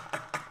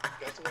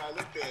 That's the way I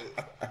looked at it.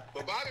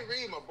 But Bobby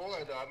Reed, my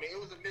boy, though, I mean, it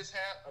was a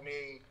mishap. I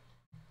mean,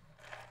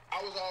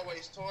 I was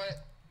always taught,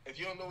 if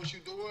you don't know what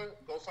you're doing,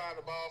 go find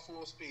the ball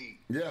full speed.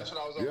 Yeah. That's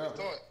what I was always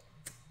taught.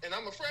 And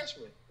I'm a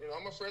freshman. You know,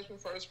 I'm a freshman,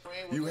 first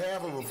spring. You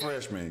half of a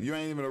freshman. You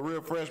ain't even a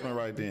real freshman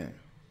right then.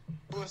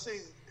 Well,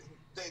 see,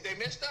 they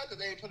messed up because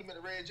they didn't put him in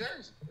the red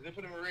jersey. If they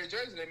put him in the red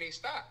jersey, that means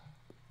stop.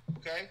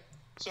 Okay?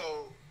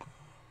 So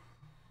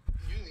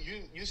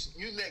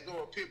you let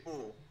go of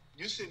Pitbull.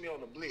 You sent me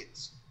on the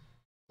blitz,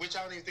 which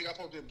I don't even think I'm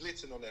supposed to be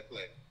blitzing on that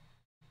play.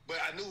 But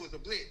I knew it was a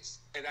blitz,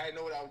 and I didn't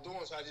know what I was doing,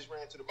 so I just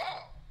ran to the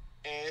ball.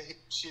 And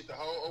the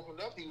hole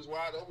opened up. He was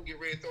wide open, get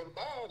ready to throw the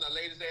ball, and I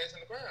laid his ass in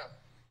the ground.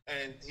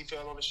 And he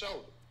fell on the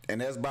shoulder. And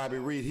that's Bobby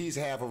Reed. He's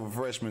half of a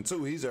freshman,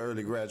 too. He's an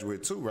early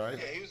graduate, too, right?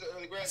 Yeah, he was an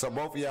early graduate. So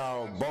both of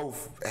y'all,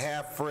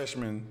 half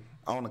freshmen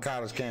on the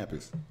college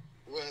campus.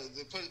 Well,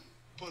 to put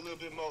a little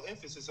bit more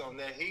emphasis on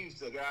that, he's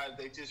the guy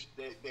they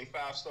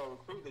 5-star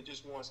recruit that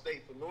just won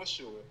state for North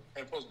Shore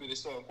and supposed to be the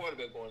starting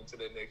quarterback going into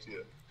that next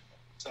year.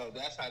 So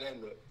that's how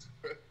that looked.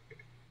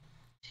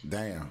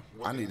 Damn.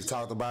 I need to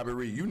talk to Bobby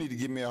Reed. You need to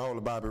give me a hold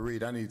of Bobby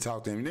Reed. I need to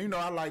talk to him. You know,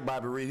 I like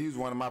Bobby Reed. He was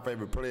one of my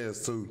favorite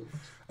players, too,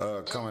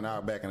 coming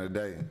out back in the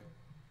day.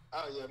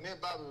 Oh, yeah. Me and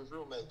Bobby was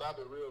roommates.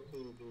 Bobby, real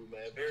cool dude,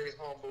 man. Very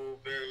humble,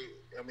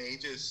 he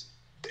just,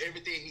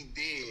 everything he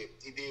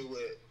did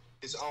with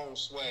his own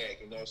swag,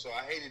 you know. So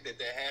I hated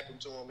that happened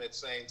to him at the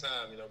same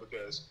time, you know,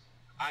 because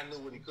I knew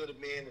what he could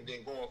have been, and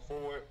then going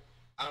forward,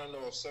 I don't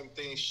know if some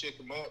things shook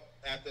him up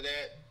after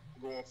that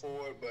going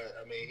forward, but,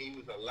 I mean, he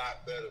was a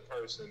lot better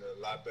person, a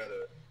lot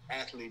better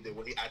athlete than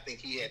what I think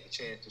he had the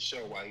chance to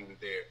show while he was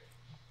there.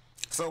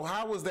 So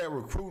how was that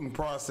recruiting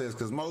process?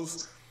 Because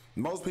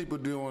most people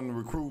doing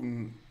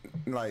recruiting,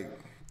 like,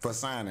 for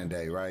signing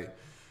day, right?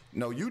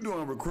 No, you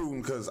doing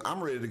recruiting because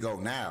I'm ready to go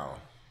now.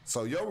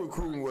 So your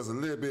recruiting was a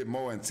little bit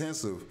more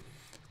intensive.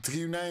 Can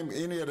you name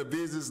any of the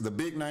visits, the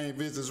big name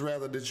visits,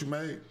 rather, that you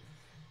made?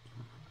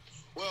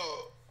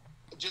 Well,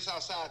 just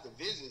outside the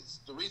visits,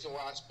 the reason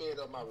why I sped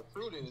up my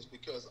recruiting is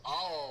because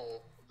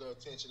all the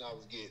attention I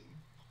was getting,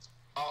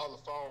 all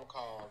the phone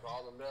calls,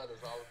 all the letters,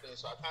 all the things.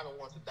 So I kind of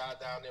wanted to dial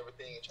down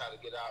everything and try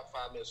to get out,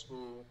 find me a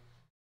school,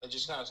 and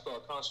just kind of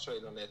start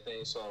concentrating on that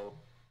thing. So,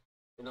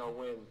 you know,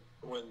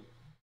 when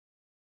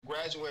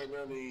graduating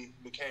really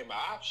became an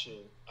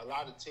option, a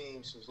lot of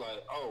teams was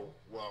like, oh,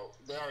 well,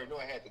 they already knew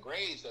I had the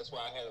grades. That's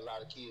why I had a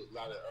lot of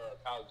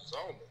colleges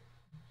on me.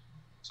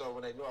 So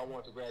when they knew I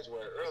wanted to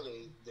graduate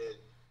early,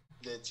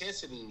 the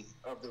intensity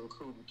of the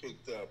recruiting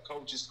picked up.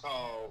 Coaches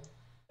called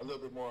a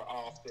little bit more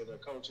often. The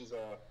coaches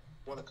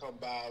want to come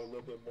by a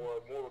little bit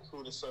more. More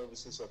recruiting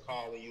services are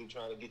calling you,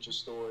 trying to get your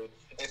story.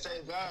 And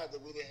thank God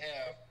that we didn't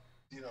have,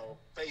 you know,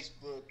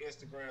 Facebook,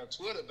 Instagram,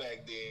 Twitter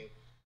back then.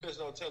 there's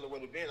no telling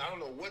what it been. I don't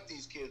know what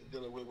these kids are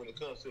dealing with when it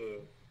comes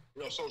to,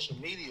 social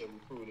media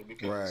recruiting,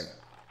 because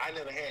I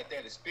never had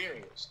that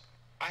experience.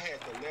 I had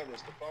the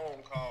letters, the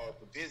phone calls,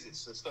 the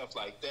visits, and stuff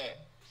like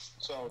that.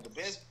 So the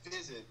best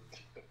visit,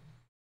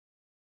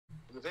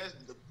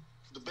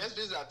 the best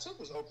visit I took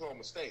was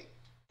Oklahoma State.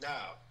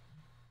 Now,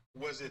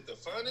 was it the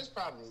funnest?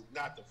 Probably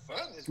not the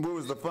funnest. What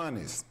was the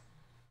funnest?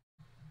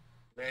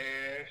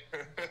 Man,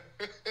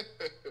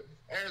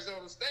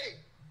 Arizona State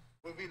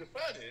would be the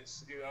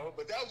funnest,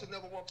 but that was the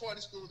number one party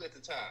school at the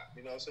time,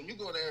 so you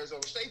going to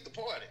Arizona State to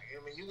party.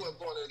 I mean, you wasn't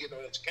going there to get no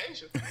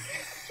education.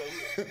 So,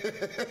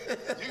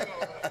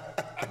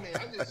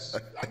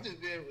 I'm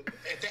just being,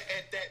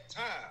 at that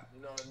time,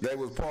 They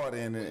was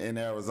partying in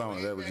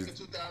Arizona. That was back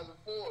just in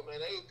 2004, man,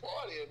 they was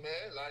partying,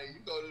 man. Like, you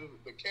go to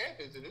the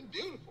campus and it's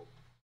beautiful.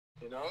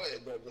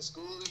 The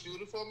school is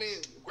beautiful. I mean,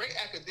 great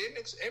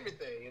academics,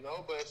 everything,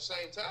 but at the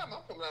same time,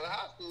 I'm coming out of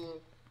high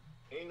school,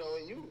 and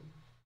you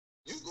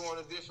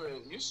going to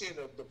different, you seeing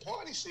the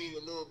party scene a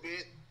little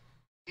bit.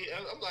 Yeah,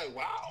 I'm like,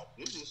 wow,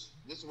 this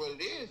is what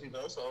it is,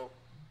 So,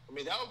 I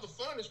mean, that was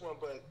the funnest one,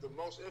 but the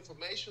most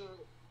information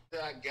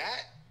that I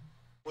got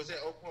was at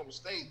Oklahoma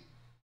State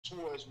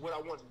towards what I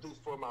wanted to do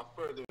for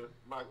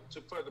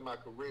to further my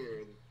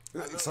career.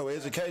 So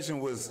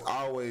education was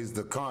always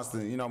the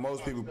constant.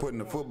 Most people putting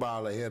the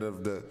football ahead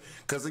of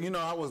because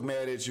I was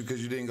mad at you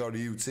because you didn't go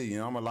to UT.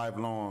 I'm a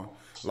lifelong,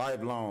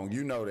 lifelong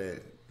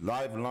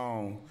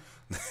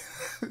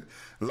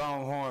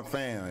Longhorn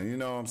fan. You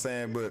know what I'm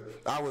saying? But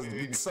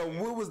so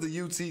what was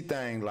the UT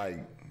thing like?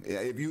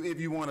 If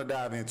you want to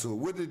dive into it,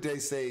 what did they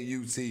say at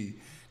UT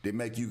that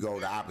make you go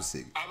the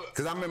opposite?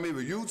 Because I remember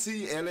UT,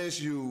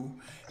 LSU.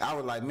 I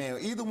was like, man,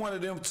 either one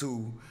of them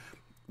two.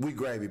 We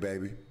gravy,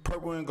 baby.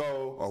 Purple and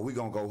gold, or we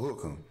gonna go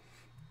hook 'em.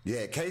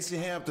 Yeah, Casey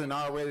Hampton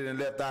already done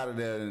left out of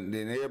there, and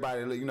then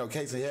everybody,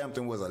 Casey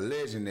Hampton was a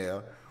legend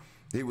there.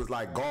 He was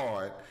like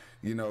guard,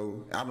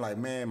 I'm like,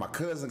 man, my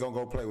cousin gonna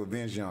go play with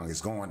Vince Young. It's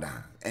going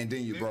down. And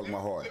then you broke my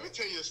heart. Let me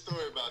tell you a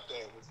story about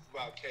that,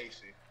 about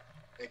Casey.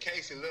 And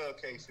Casey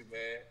loved Casey,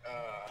 man.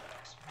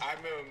 I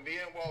remember me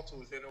and Walter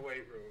was in the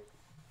weight room,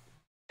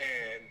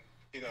 and,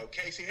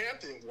 Casey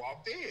Hampton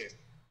walked in.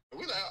 And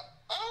we like,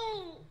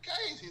 oh,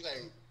 Casey,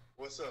 like,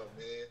 what's up,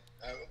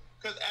 man?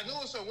 Because I knew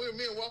it was something weird.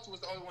 Me and Walter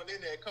was the only one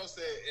in there. Coach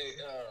said,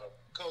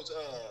 Coach,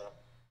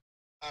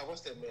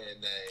 what's that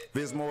man's name?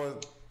 Vince Moore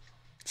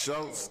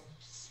Schultz?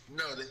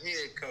 No, the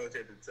head coach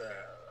at the time.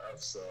 I'm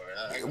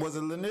sorry. Was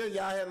it Lanier?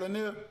 Y'all had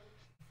Lanier?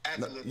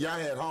 Y'all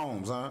had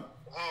Holmes, huh?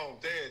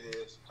 Holmes, there it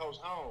is. Coach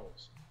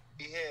Holmes.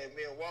 He had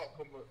me and Walt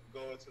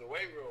go into the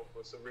weight room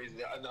for some reason.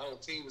 And the whole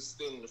team was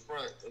still in the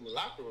front, in the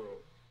locker room.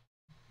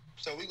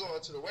 So we go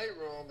into the weight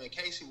room, and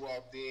Casey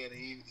walked in, and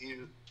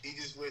he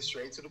just went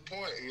straight to the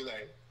point. He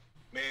like,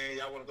 man,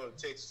 y'all want to go to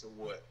Texas or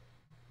what?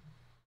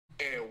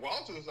 And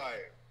Walter was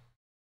like,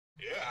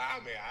 yeah, I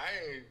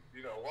ain't,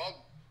 Walter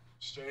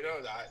straight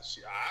up,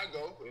 I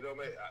go.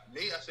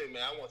 I said,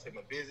 man, I want to take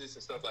my business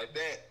and stuff like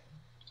that.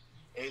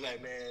 And he's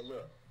like, man,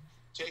 look,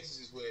 Texas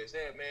is where it's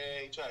at,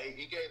 man.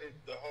 He gave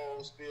the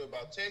whole spiel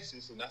about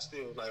Texas, and I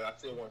still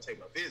want to take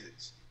my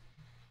visits.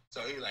 So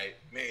he like,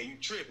 man, you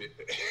tripping.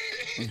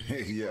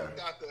 Yeah.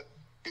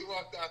 He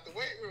walked out the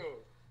weight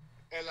room.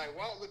 And like,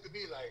 Walt looked at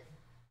me like,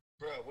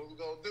 bro, what we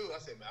gonna do? I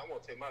said, man, I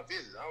want to take my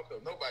visit. I don't care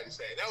what nobody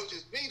saying. That was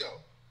just me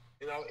though.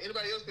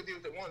 Anybody else could do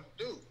what they wanted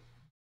to do.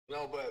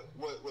 But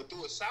what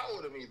threw it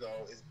sour to me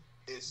though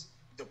is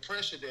the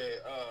pressure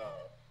that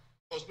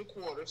Coach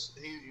McQuarters,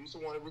 he was the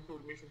one that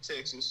recruited me from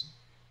Texas.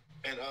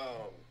 And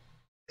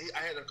I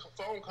had a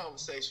phone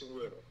conversation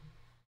with him.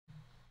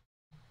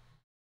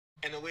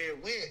 And the way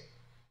it went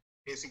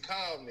is he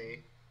called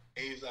me,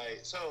 and he was like,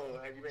 so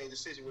have you made a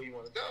decision where you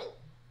want to go?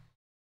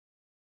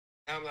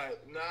 And I'm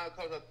like, nah,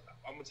 Coach,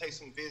 I'm going to take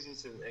some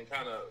visits and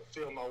kind of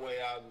feel my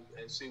way out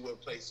and see what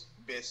place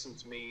best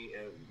suits me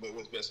and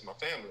what's best for my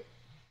family.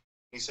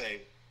 He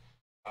say,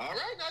 all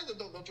right,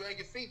 now don't drag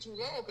your feet too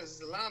long because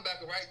it's a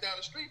linebacker right down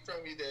the street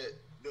from you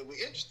that we're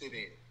interested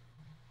in.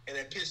 And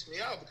that pissed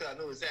me off because I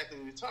knew exactly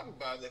what we were talking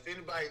about. If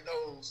anybody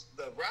knows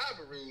the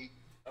rivalry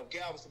of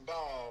Galveston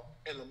Ball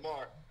and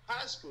Lamar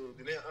High School,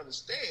 then they'll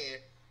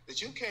understand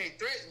that you can't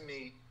threaten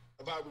me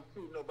about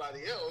recruiting nobody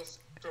else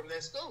from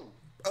that school.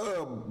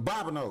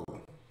 Bobino.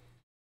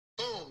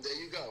 Boom,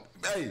 there you go.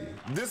 Hey,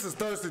 this is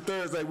Thirsty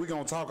Thursday. We're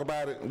going to talk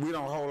about it. We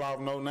don't hold off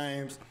no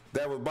names.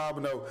 That was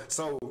Bobino.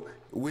 So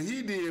what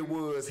he did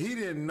was he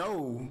didn't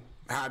know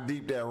how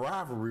deep that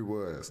rivalry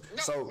was.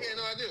 No, so he had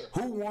no idea.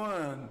 Who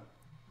won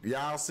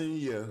y'all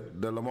senior,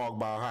 the Lamar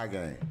Ball High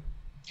game?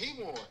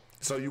 He won.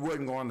 So you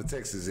wasn't going to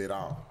Texas at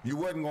all. You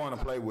wasn't going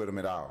to play with him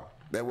at all.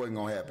 That wasn't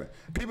going to happen.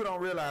 People don't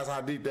realize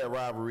how deep that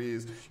rivalry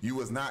is. You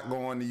was not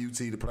going to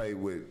UT to play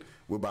with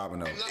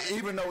Bobino.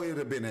 Even though it would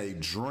have been a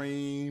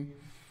dream,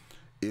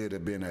 it would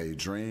have been a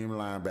dream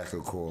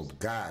linebacker corps.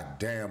 God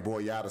damn, boy,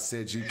 y'all have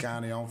set G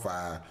County on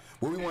fire.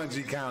 Well, we weren't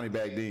G County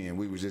back then.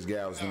 We was just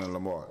Galveston and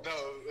Lamar. No,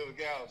 it was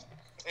Galveston.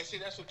 And see,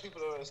 that's what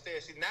people don't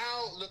understand. See,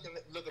 now looking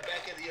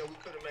back at it, yeah, we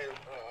could have made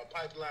a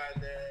pipeline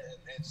there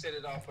and set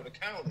it off for the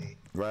county.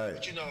 Right.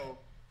 But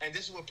And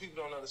this is what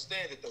people don't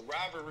understand, that the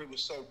rivalry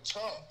was so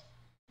tough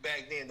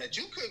back then that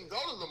you couldn't go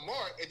to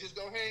Lamar and just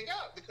go hang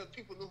out because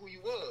people knew who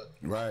you was.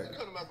 Right. You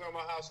come to my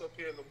grandma's house up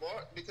here in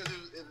Lamar because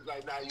it was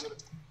like, nah, I'm doing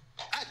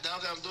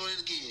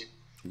it again.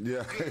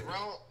 Yeah.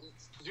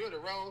 You're the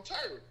wrong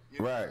turd.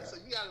 Right. So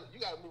you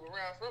gotta move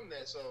around from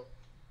that. So,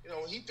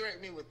 when he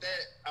threatened me with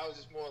that, I was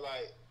just more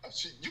like, oh,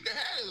 shit, you can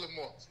have it,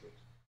 Lamar.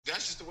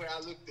 That's just the way I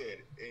looked at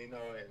it,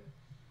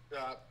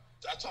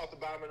 I talked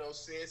about him in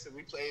 06, and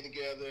we played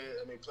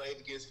together.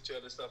 Played against each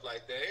other, stuff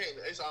like that.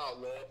 It's all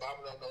love.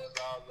 Bama don't know it's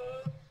all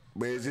love.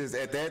 But it's just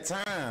at that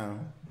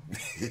time.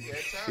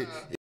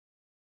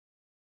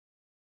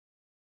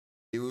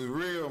 It was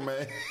real,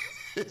 man.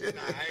 Nah,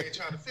 I ain't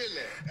trying to feel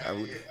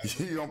that.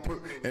 You gonna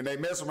put, and they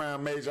mess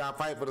around, made y'all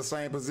fight for the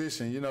same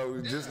position,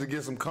 just to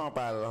get some comp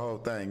out of the whole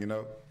thing, And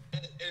the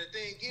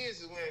thing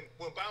is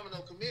when Bama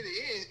committed,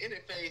 it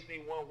didn't phase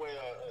me one way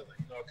or other,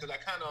 because I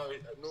kind of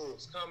knew it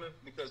was coming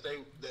because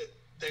they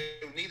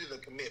needed a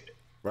commitment.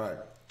 Right.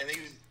 And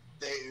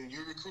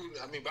you recruiting.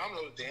 Bama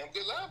was a damn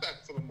good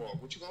linebacker for Lamar.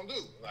 What you gonna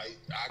do? Like,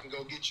 I can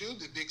go get you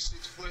the big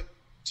 6'2",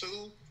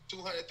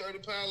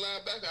 230-pound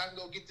linebacker. I can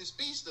go get this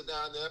speedster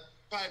down there.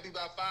 Probably be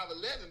about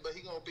 5'11", but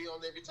he gonna be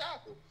on every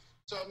tackle.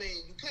 So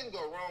you couldn't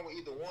go wrong with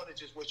either one. It's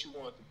just what you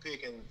wanted to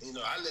pick, and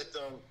I let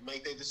them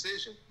make their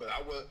decision. But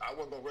I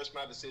wasn't gonna rush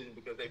my decision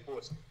because they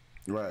forced me.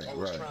 Right. I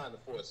was trying to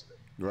force them.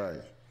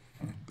 Right.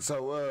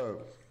 So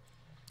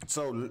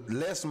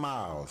Les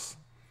Miles,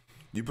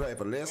 you played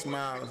for Les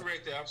Miles.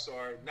 Correct that. I'm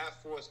sorry.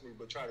 Not force me,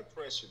 but try to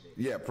pressure me.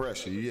 Yeah,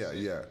 pressure.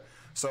 Yeah.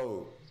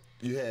 So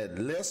you had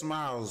Les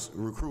Miles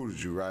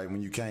recruited you, right,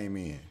 when you came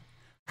in.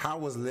 How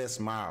was Les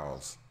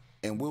Miles,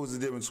 and what was the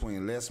difference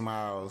between Les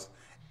Miles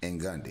and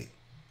Gundy?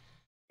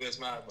 Les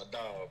Miles, my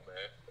dog,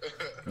 man.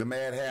 The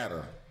Mad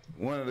Hatter,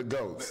 one of the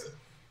GOATs.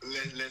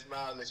 Les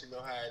Miles let you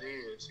know how it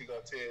is. He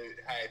gonna tell you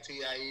how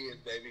T.I. is,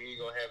 baby. He ain't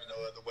gonna have it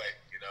no other way.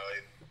 And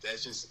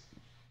that's just,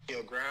 he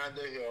a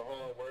grinder, he a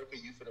hard worker.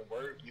 You finna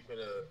work. It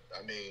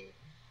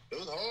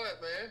was hard,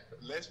 man.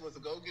 Les was a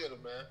go-getter,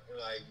 man. And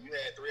you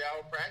had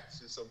 3-hour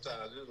practices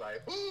sometimes. It was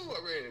like, whoo,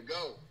 I'm ready to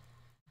go.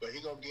 But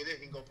he gonna get it.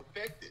 He gonna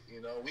perfect it. He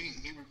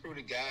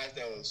recruited guys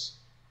that was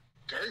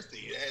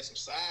girthy. It had some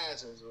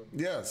size and some.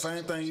 Yeah,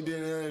 same thing you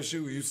did at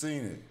LSU. You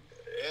seen it.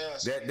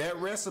 Yeah. That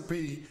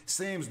recipe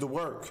seems to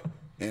work.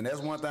 And that's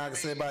one thing I can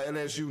say about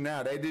LSU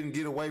now. They didn't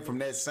get away from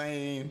that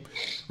same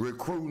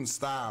recruiting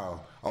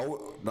style.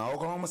 The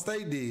Oklahoma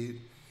State did.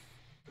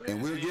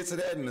 And we'll get to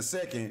that in a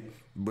second.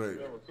 But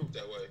don't recruit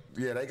that way.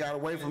 Yeah, they got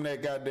away from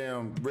that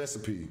goddamn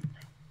recipe.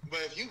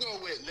 But if you go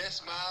with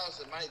Les Miles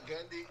and Mike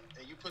Gundy,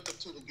 and you put them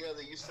two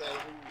together, you say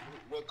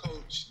what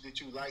coach did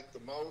you like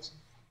the most?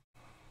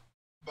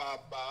 By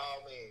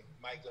all means,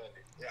 Mike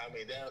Gundy. Yeah,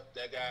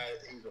 that guy,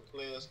 he's a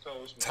player's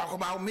coach. Man. Talk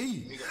about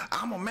me.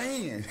 I'm a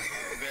man.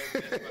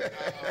 That's my dog,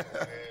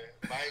 man.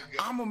 Mike Gundy.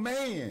 I'm a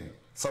man.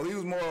 So he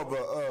was more of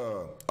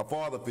a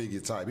father figure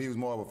type. He was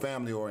more of a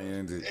family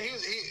oriented.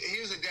 He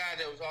was a guy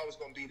that was always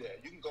going to be there.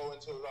 You can go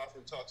into his office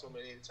and talk to him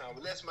at any time.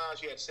 With Les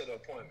Miles, you had to set an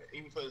appointment,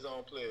 even for his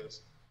own players.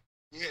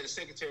 You had a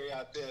secretary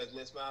out there,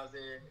 Les Miles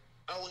in.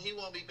 Oh, he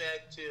won't be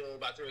back till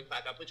about 3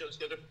 o'clock. I'll put you on the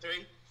schedule for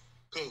 3.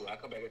 Cool, I'll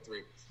come back at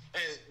 3.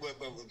 But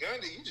with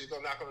Gundy, you just go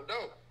knock on the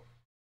door.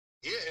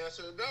 Yeah,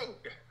 answer the door.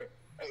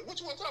 Hey, what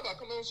you want to talk about?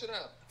 Come on, sit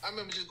down. I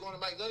remember just going to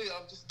Mike Gundy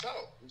off just to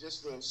talk,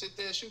 just sit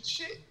there and shoot the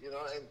shit,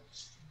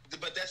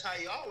 But that's how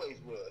he always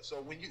was.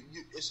 So when you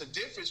it's a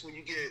difference when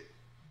you get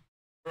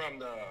from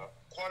the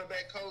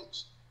quarterback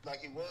coach like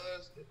he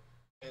was,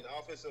 and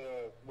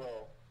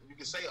you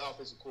can say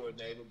offensive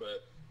coordinator,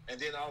 and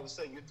then all of a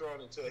sudden you're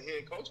thrown into a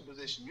head coaching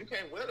position. You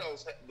can't wear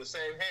the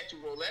same hat you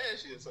wore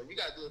last year, so you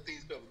got to do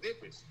things a little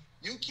different.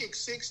 You kick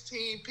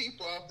 16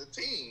 people off the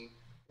team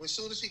as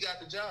soon as he got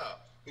the job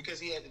because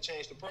he had to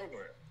change the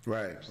program.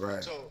 Right.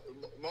 So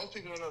most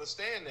people don't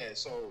understand that.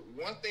 So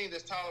one thing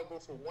that's tolerable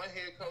for one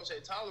head coach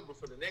ain't tolerable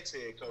for the next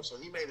head coach. So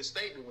he made a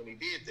statement when he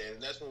did that,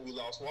 and that's when we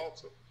lost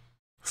Walter.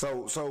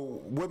 So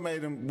what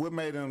made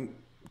him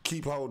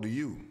keep hold of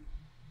you?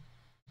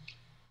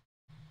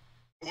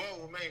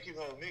 Well, what made him keep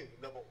hold of me,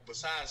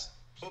 besides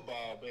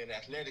football, being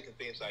athletic and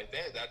things like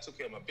that, I took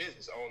care of my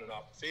business on and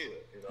off the field.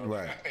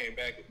 Right. I came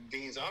back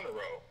Dean's honor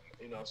roll.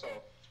 So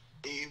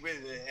he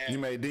really didn't have. You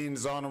made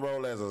Dean's honor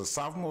roll as a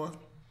sophomore?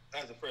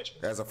 As a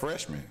freshman. As a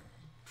freshman.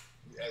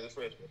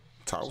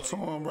 Talk to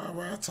him,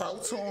 bro.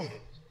 Talk to him.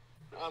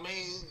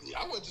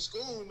 I went to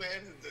school,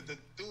 man, to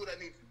do what I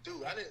need to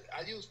do.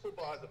 I use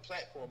football as a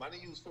platform. I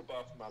didn't use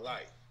football for my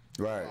life.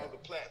 Right. Football was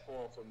a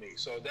platform for me.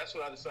 So that's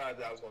what I decided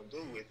that I was going to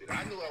do with it.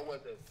 I knew I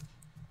wasn't,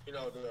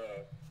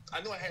 I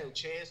knew I had a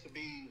chance to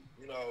be,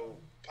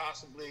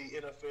 possibly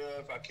NFL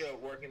if I kept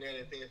working at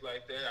it and things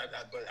like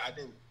that. But I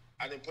didn't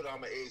put all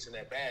my eggs in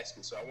that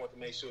basket. So I wanted to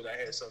make sure that I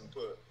had something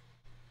to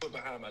put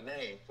behind my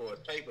name for the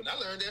paper. And I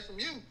learned that from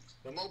you.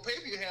 The more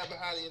paper you have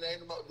behind your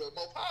name, the more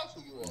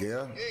powerful you are.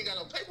 Yeah. You ain't got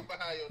no paper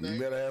behind your name. You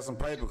better have some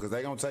paper because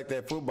they're going to take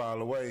that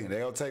football away.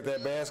 They're going to take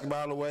that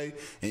basketball away,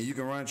 and you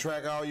can run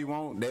track all you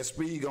want. That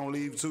speed going to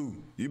leave too.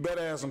 You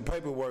better have some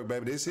paperwork,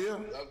 baby. This here?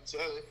 I'm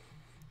telling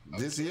you.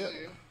 This year?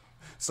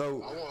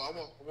 So I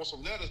want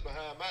some letters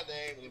behind my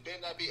name, and it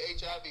better not be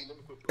HIV. Let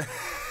me quit.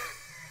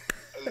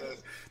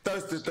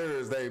 Thirsty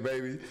Thursday,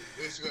 baby.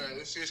 It's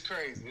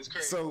crazy. It's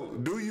crazy. So,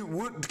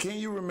 can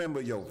you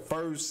remember your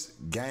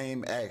first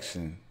game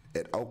action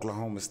at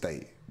Oklahoma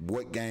State?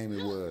 What game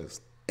it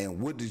was, and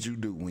what did you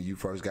do when you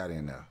first got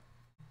in there?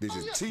 Did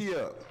you tee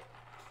up?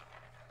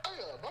 Oh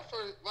yeah,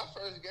 my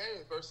first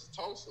game versus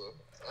Tulsa.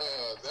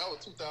 That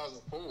was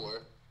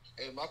 2004,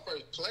 and my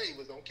first play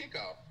was on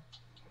kickoff.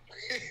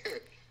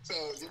 So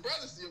your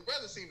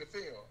brother seen the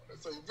film.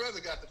 So your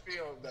brother got the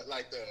film that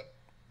like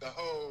the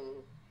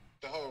whole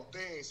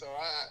thing. So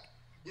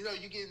you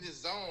get in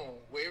this zone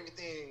where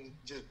everything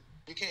just,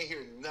 you can't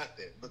hear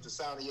nothing but the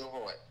sound of your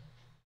heart,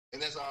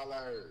 and that's all I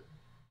heard.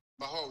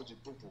 My heart was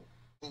just boom, boom,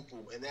 boom,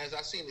 boom. And as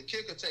I seen the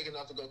kicker taking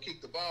off to go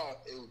kick the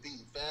ball, it was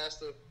beating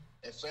faster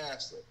and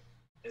faster.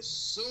 As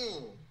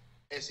soon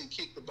as he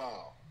kicked the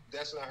ball,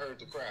 that's when I heard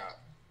the crowd.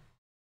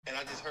 And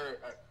I just heard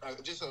a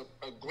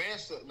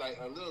glance, like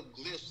a little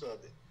glimpse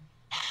of it.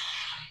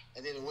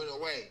 And then it went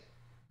away.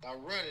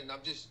 I'm running.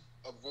 I'm just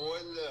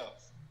avoid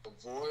left,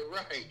 avoid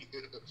right.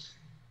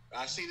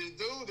 I see this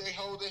dude. They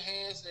hold their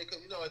hands. They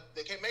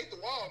can't make the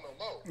wall no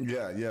more.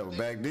 Yeah. But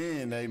back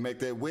then they make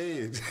that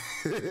wedge.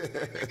 Making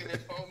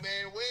that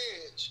 4-man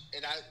wedge.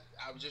 And I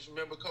just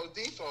remember Coach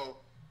Defo.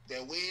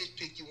 That wedge,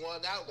 pick you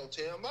one out, go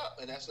tear him up.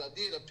 And that's what I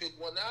did. I picked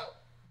one out.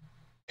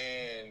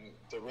 And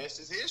the rest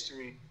is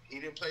history. He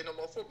didn't play no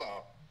more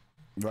football.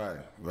 Right.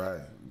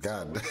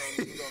 God. We're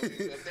gonna leave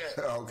it at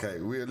that. Okay,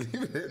 we'll leave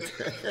it at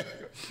that.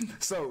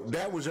 So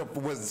that was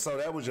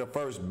your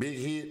first big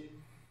hit?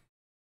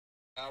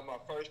 That was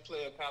my first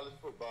play of college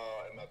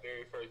football and my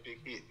very first big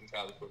hit in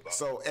college football.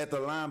 So at the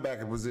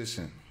linebacker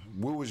position,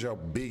 what was your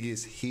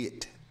biggest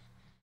hit?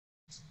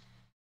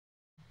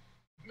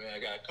 Man, I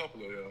got a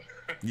couple of them.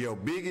 Your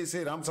biggest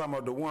hit? I'm talking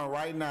about the one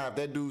right now. If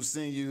that dude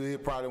seen you, he'll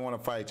probably want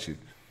to fight you.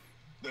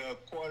 The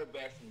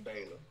quarterback from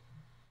Baylor.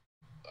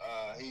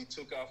 He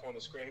took off on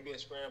the scram. He been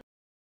scrambling.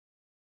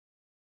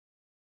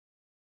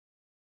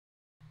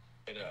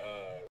 And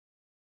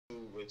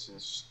which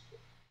is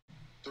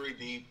 3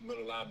 deep,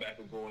 middle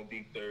linebacker going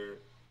deep third.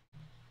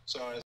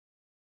 So as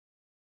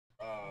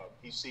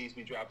he sees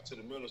me drop it to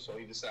the middle, so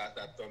he decides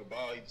not to throw the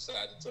ball. He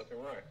decides to tuck and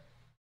run.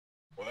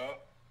 Well,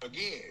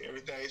 again,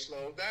 everything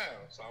slows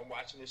down. So I'm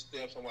watching his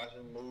steps, I'm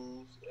watching his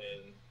moves,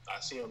 and I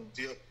see him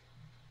dip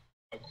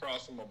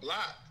across from a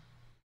block.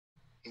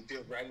 He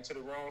dipped right into the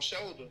wrong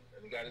shoulder,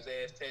 and he got his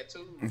ass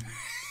tattooed.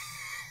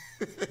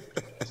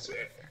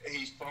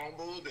 He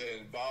fumbled,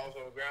 and balls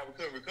on the ground. We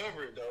couldn't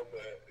recover it, though,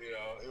 but,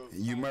 it was...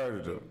 You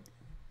murdered him.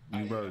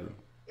 You murdered him.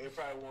 It was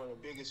probably one of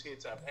the biggest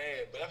hits I've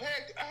had. But I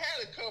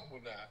had a couple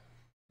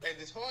now. And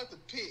it's hard to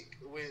pick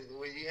when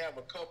you have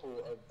a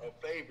couple of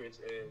favorites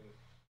and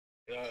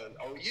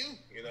OU,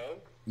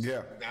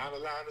 Yeah. Down the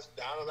line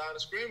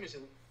of scrimmage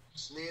and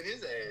slid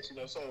his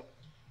ass, So,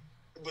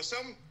 but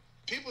some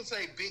people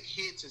say big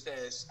hits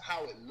is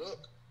how it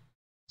look.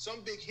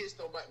 Some big hits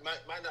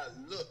might not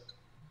look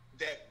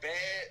that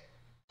bad,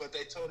 but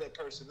they tore that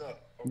person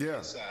up on the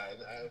inside.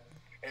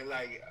 I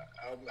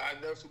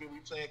never forget we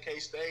playing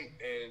K-State,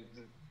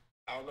 and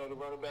I don't know the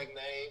running back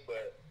name,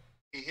 but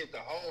he hit the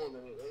hole,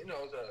 and it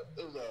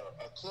was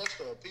a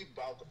cluster of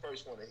people. I was the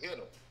first one to hit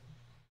him,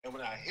 and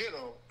when I hit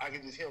him, I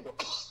could just hear him go,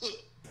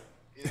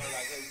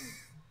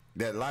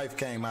 that life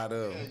came out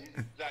of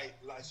him.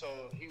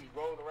 So he was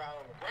rolling around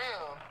on the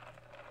ground.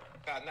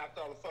 I knocked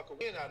all the fucking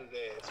wind out of his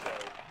ass. So,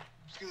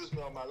 excuse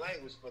me on my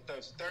language for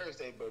Thirsty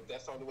Thursday, but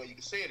that's the only way you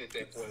can say it at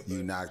that point.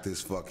 You knocked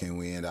this fucking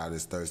wind out of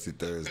this Thirsty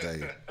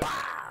Thursday.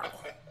 Wow!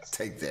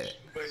 Take that.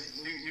 But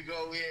you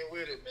go in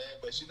with it, man.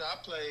 But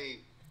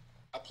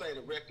I played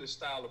a reckless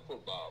style of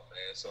football,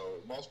 man. So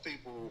most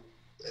people,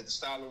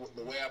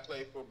 the way I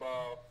play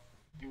football,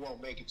 you won't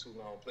make it too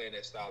long playing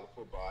that style of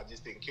football. I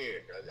just didn't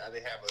care. I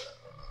didn't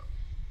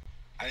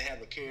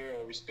have a care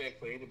or respect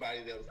for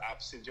anybody that was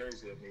opposite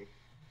jersey of me.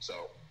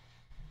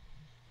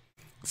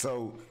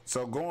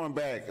 So going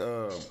back,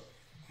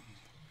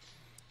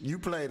 you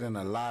played in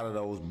a lot of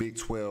those Big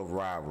 12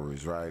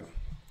 rivalries, right?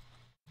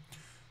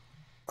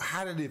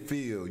 How did it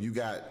feel? You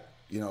got,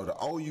 the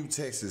OU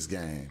Texas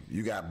game.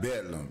 You got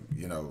Bedlam.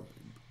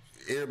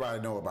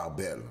 Everybody know about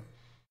Bedlam.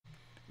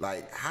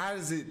 Like, how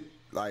does it,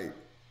 like,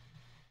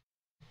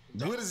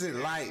 what is it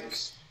like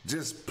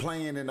just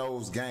playing in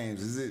those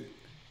games?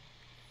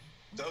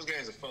 Those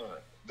games are fun.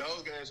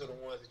 Those games are the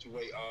ones that you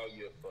wait all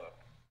year for.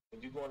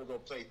 When you're going to go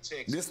play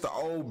Texas. This the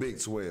old Big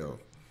 12.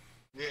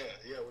 Yeah.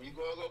 When you're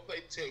going to go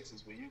play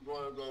Texas, when you're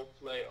going to go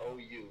play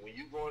OU, when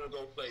you're going to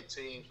go play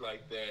teams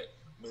like that,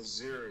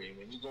 Missouri,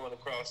 when you're going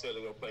across there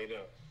to go play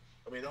them.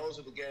 I mean, those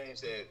are the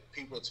games that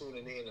people are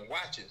tuning in and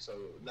watching. So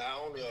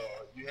not only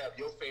you have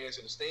your fans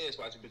in the stands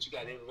watching, but you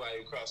got everybody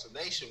across the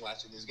nation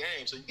watching this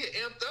game. So you get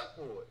amped up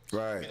for it.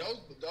 Right.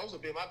 Those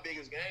have been my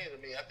biggest games.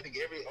 I mean, I think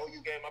every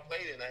OU game I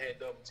played in, I had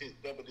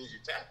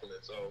double-digit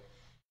tackling. So,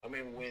 I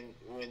mean,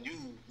 when you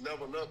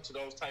level up to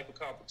those type of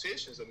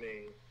competitions, I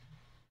mean,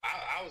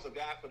 I was a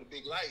guy for the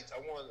big lights. I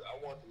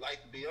want the light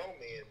to be on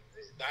me, and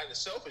not in a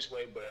selfish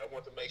way, but I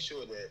want to make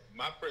sure that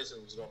my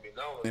presence was going to be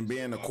known. And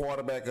being the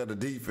quarterback of the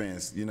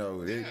defense, you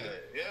know,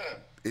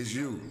 it's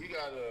you.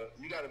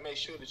 You gotta make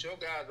sure that your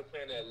guys are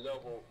playing at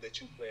level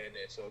that you playing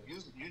at. So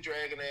if you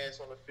dragging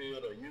ass on the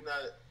field, or you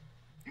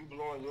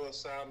blowing your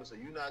assignments, or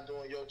you not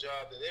doing your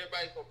job, then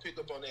everybody's gonna pick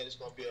up on that. It's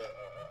gonna be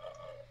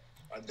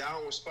a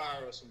downward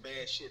spiral of some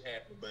bad shit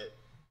happening. But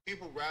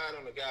people ride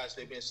on the guys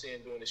they've been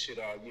seeing doing this shit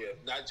all year,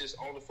 not just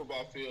on the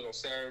football field on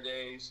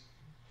Saturdays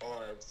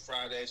or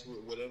Fridays,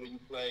 whatever you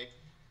play,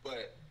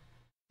 but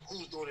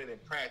who's doing it in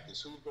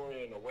practice, who's doing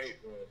it in the weight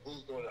room,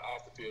 who's doing it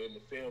off the field, in the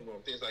film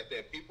room, things like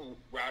that. People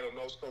ride on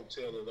those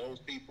coattails of those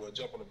people and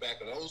jump on the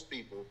back of those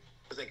people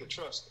because they can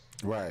trust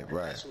them. Right.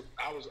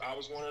 I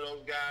was one of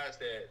those guys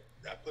that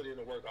I put in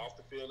the work off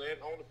the field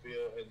and on the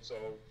field, and so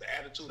the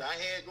attitude I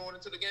had going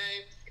into the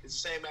game is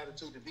the same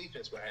attitude the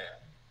defense would have.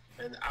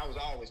 And I was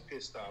always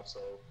pissed off,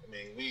 so, I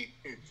mean, we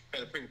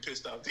had a pretty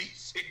pissed off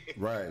defense.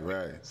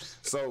 Right.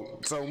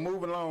 So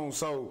moving along,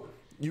 so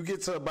you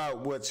get to about,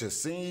 what, your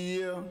senior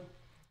year,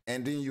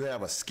 and then you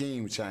have a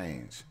scheme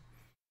change.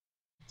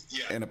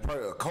 Yeah. And a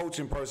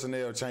coaching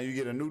personnel change. You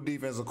get a new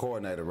defensive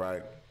coordinator,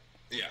 right?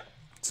 Yeah.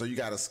 So you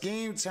got a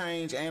scheme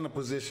change and a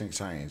position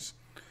change.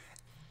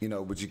 You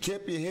know, but you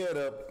kept your head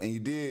up, and you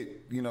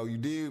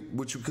did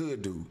what you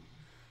could do.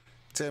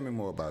 Tell me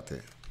more about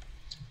that.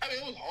 I mean,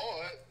 it was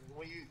hard.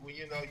 When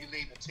you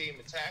lead the team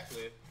in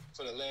tackling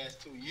for the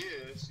last 2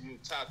 years, you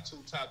top 2,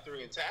 top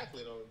 3 in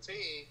tackling on the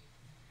team,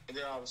 and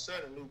then all of a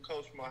sudden, a new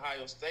coach from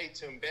Ohio State,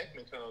 Tim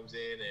Beckman, comes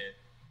in, and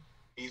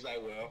he's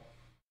like, well,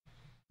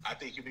 I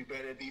think you'll be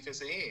better at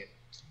defensive end.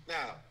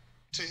 Now,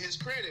 to his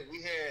credit,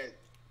 we had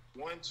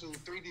 1, 2,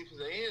 3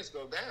 defensive ends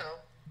go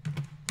down.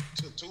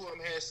 Two of them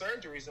had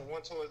surgeries, and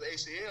one tore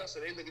his ACL, so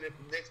they looking at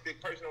the next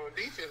big person on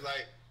the defense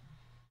like,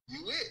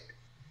 you it.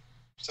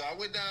 So I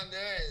went down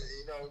there,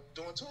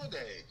 doing tour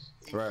days.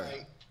 He was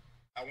like,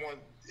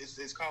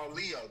 it's called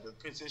Leo. The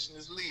position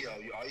is Leo.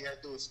 All you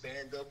have to do is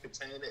stand up,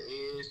 contain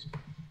the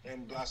edge,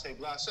 and blase.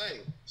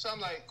 So I'm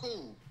like,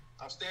 cool.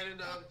 I'm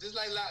standing up. This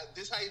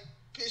how he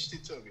pitched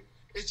it to me.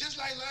 It's just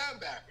like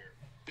linebacker.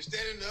 You're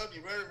standing up,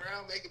 you run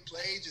around, making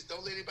plays, just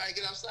don't let anybody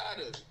get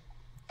outside of it.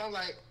 I'm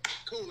like,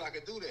 cool, I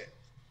can do that.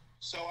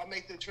 So I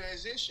make the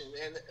transition,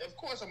 and of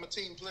course I'm a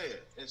team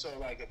player. And so,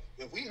 like,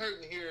 if we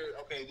hurting here,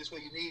 okay, this way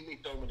you need me,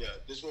 throw me there.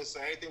 This was the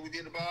same thing we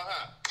did the ball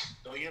high.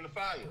 Throw you in the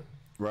fire.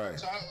 Right.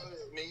 So,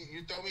 I mean,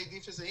 you throw me a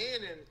defensive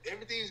end, and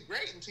everything's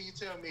great until you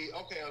tell me,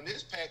 okay, on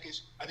this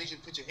package, I need you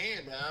to put your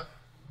hand down.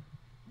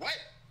 What?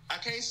 I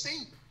can't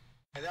see.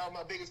 And that was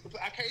my biggest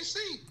complaint. I can't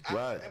see.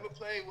 Right. I never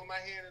played with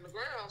my hand in the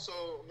ground,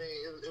 so, I mean,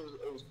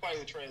 it was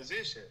quite a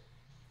transition.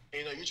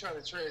 And, you're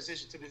trying to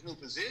transition to this new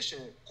position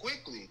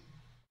quickly.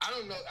 I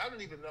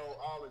don't even know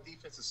all the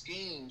defensive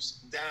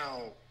schemes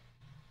down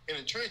in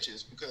the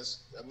trenches because,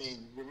 I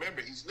mean,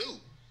 remember, he's new.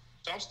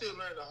 So I'm still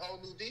learning a whole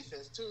new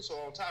defense, too. So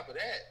on top of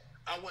that,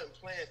 I wasn't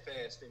playing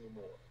fast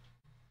anymore.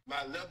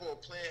 My level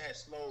of playing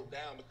has slowed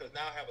down because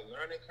now I have a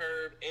learning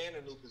curve and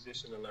a new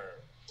position to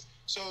learn.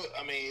 So,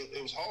 I mean,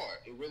 it was hard.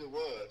 It really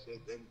was.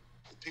 And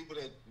people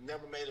that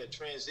never made a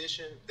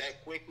transition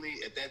that quickly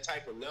at that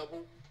type of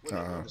level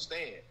wouldn't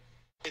understand.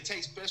 It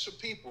takes special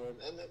people,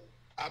 and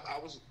I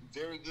was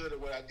very good at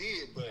what I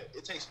did, but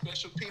it takes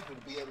special people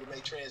to be able to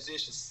make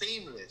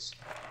seamless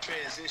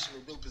transition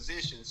to new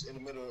positions in the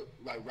middle,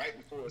 like right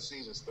before a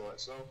season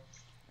starts. So,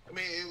 I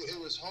mean,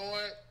 it was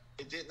hard.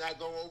 It did not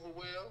go over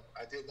well.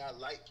 I did not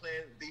like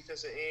playing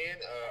defensive end.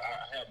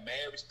 I have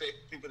mad respect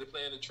for people that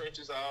play in the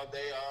trenches all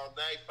day, all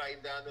night,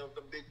 fighting down there with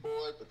them big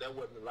boys, but that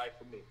wasn't the life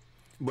for me.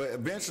 But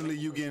eventually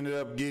you ended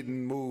up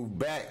getting moved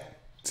back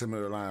to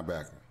middle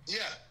linebacker.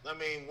 Yeah. I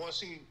mean,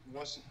 once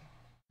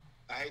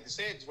I hate to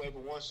say it this way,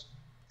 but once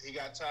he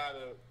got tired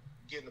of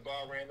getting the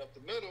ball ran up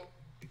the middle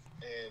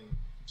and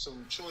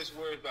some choice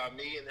words by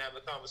me and having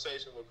a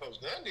conversation with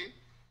Coach Gundy,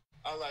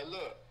 I was like,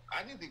 look,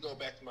 I need to go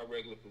back to my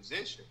regular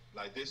position.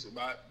 Like, this is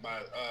my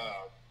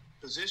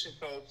position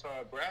coach,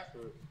 Todd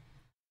Bradford.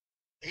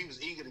 He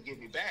was eager to get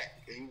me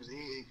back.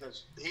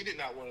 Because he did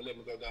not want to let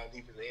me go down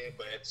deep in the end,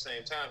 but at the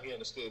same time, he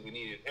understood we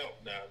needed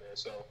help down there.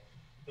 So,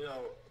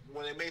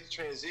 when they made the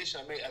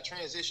transition, I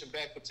transitioned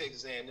back for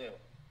Texas A&M.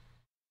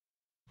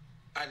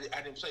 I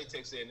didn't play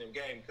Texas A&M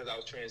game because I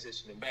was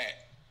transitioning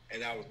back,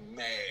 and I was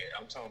mad.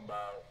 I'm talking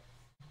about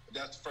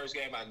that's the first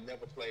game I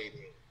never played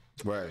in.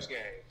 First game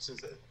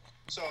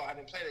so I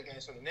didn't play that game.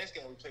 So the next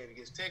game we played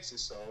against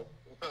Texas, so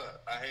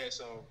I had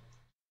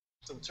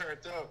some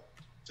turned up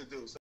to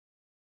do. So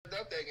I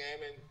turned up that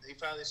game, and he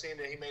finally seen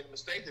that he made a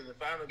mistake. And the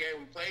final game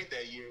we played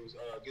that year was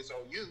against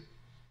OU.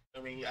 I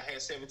mean, I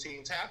had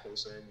 17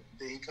 tackles, and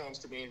then he comes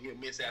to me and he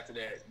admits after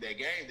that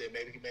game that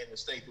maybe he made a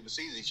mistake through the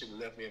season. He should have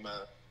left me in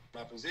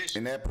my position.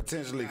 And that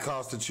potentially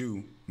costed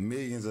you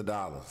millions of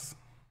dollars.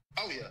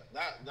 Oh yeah,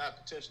 not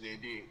potentially.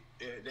 It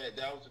did.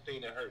 That was the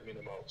thing that hurt me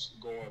the most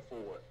going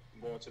forward,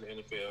 going to the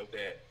NFL.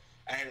 That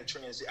I had a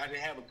transition. I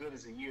didn't have as good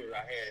as a year I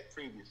had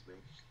previously.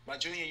 My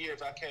junior year,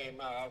 if I came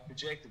out, I was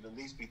projected to at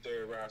least be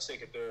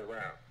second, third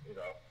round.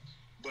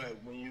 But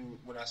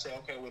when I say,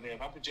 okay, well then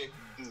if I'm projected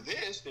to do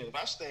this, then if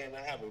I stay and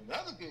I have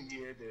another good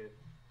year, then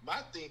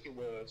my thinking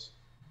was,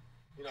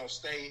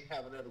 stay,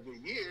 have another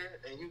good year,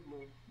 and you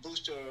can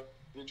boost your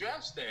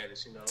draft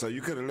status, So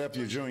you could have left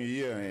your junior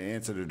year and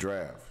entered the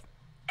draft.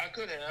 I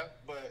could have,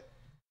 but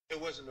it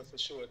wasn't a for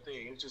sure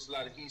thing. It was just a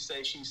lot of he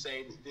say, she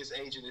say. This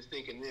agent is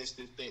thinking this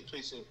thing.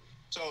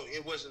 So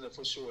it wasn't a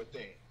for sure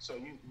thing. So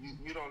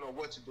you don't know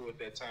what to do at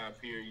that time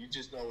period. You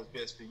just know what's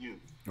best for you.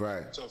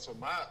 Right. So for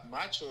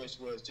my choice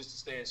was just to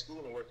stay in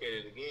school and work at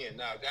it again.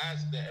 Now,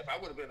 guys, if I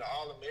would have been an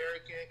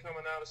All-American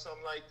coming out or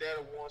something like that,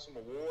 or won some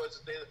awards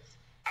and things,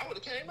 I would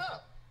have came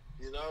out.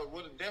 It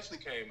would have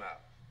definitely came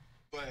out.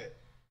 But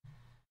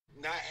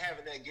not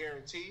having that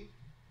guarantee,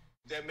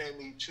 that made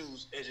me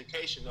choose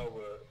education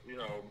over,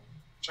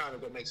 trying to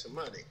go make some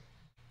money.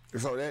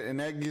 So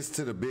that gets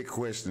to the big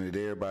question that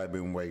everybody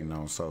been waiting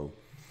on. So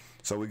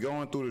we're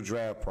going through the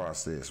draft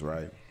process,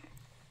 right?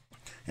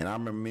 And I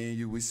remember me and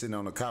you, we sitting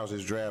on the couch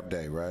this draft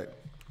day, right?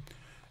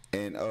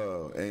 And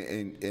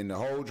the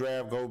whole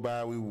draft go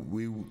by.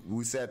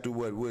 We sat through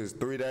what was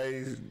 3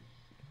 days.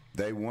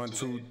 Day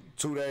 1,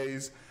 2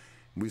 days.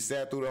 We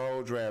sat through the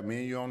whole draft. Me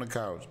and you on the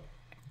couch,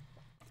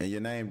 and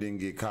your name didn't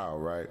get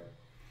called, right?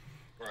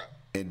 Right.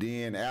 And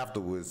then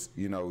afterwards,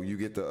 you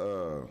get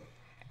the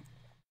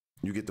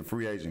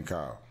free agent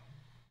call.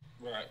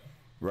 Right.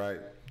 Right.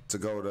 To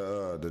go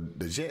to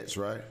the Jets,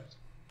 right?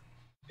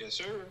 Yes,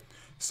 sir.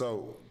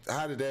 So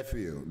how did that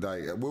feel?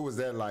 Like, what was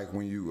that like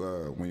when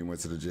you went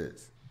to the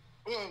Jets?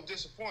 Well, it was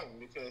disappointing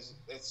because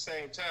at the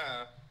same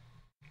time,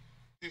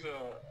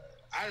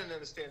 I didn't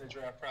understand the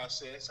draft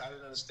process. I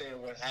didn't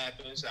understand what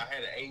happens. I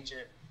had an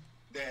agent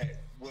that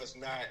was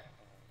not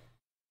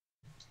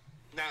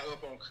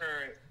up on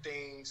current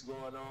things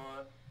going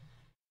on.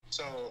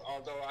 So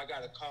although I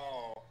got a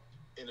call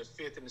in the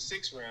 5th and the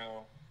 6th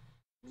round,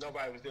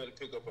 nobody was there to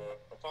pick up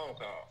a phone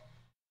call.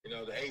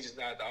 The agent's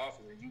not at the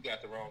office, and you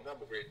got the wrong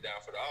number written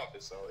down for the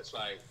office. So it's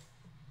like,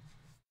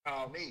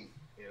 call me.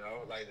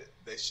 Like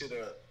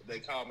they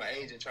called my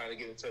agent trying to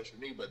get in touch with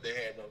me, but they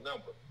had no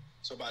number.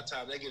 So by the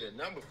time they get a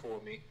number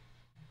for me,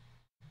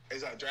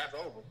 it's our draft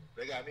over.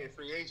 They got me a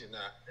free agent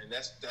now, and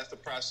that's the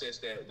process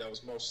that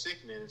was most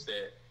sickening. Is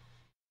that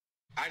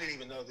I didn't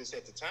even know this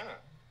at the time.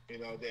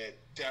 That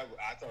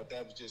I thought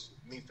that was just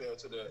me fell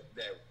to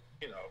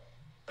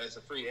as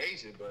a free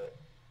agent, but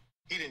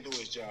he didn't do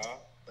his job.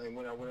 And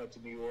when I went up to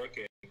New York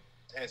and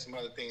had some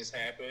other things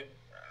happen,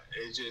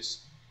 it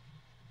just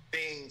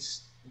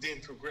things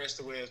didn't progress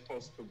the way it's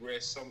supposed to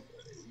progress.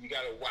 You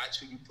got to watch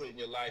who you put in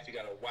your life. You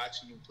got to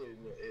watch who you put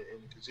in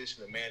the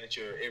position to manage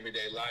your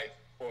everyday life,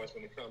 as far as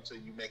when it comes to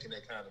you making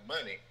that kind of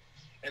money.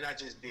 And I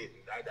just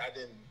didn't. I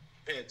didn't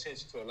pay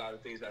attention to a lot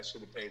of things I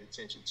should have paid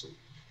attention to.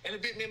 And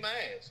it bit me in my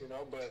ass,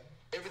 but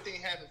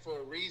everything happened for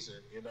a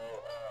reason,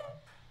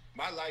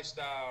 My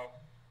lifestyle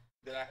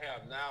that I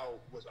have now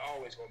was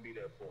always going to be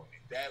there for me.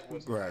 That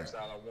was the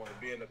lifestyle I wanted.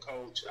 Being a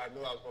coach, I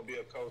knew I was going to be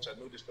a coach. I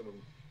knew this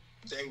from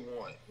day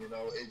one.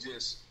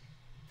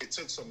 It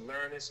took some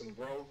learning, some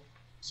growth,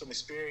 some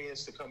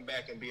experience to come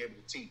back and be able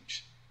to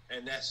teach.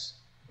 And that's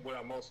what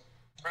I'm most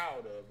proud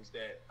of, is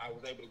that I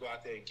was able to go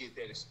out there and get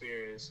that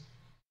experience,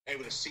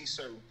 able to see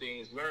certain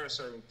things, learn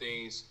certain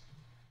things,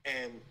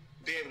 and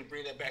be able to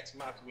bring that back to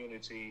my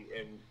community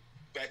and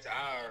back to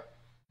our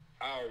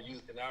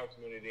youth and our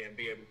community, and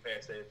be able to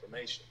pass that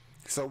information.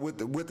 So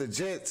with the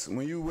Jets,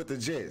 when you were with the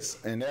Jets,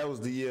 and that was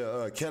the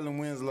year Kellen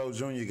Winslow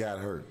Jr. got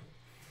hurt.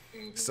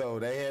 Mm-hmm. So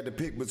they had to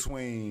pick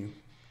between,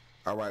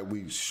 all right,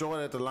 we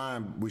short at the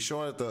line, we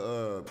short at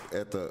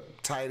the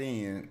tight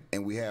end,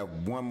 and we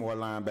have one more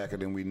linebacker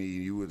than we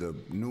need. You were the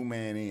new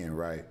man in,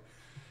 right?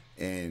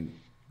 And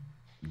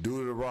due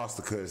to the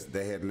roster cuts,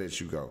 they had to let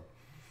you go.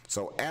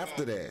 So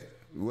after that,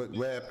 what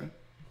happened?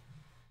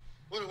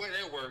 Well, the way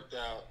that worked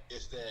out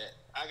is that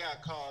I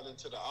got called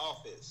into the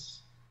office,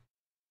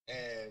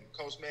 and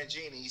Coach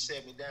Mangini, he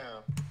sat me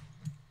down,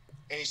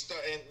 and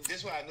and this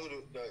is why I knew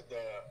the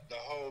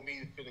whole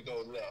meeting finna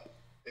go left.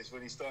 It's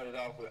when he started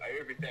off with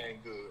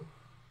everything good.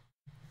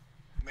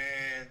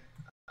 Man,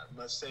 I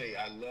must say,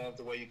 I love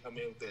the way you come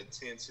in with the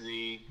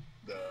intensity,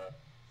 the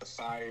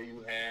fire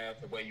you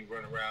have, the way you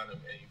run around and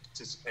you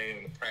participate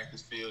on the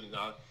practice field and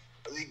all.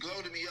 He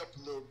gloated me up a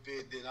little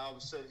bit, then all of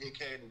a sudden here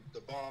came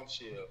the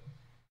bombshell.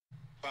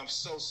 But I'm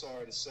so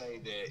sorry to say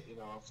that,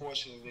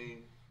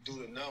 unfortunately,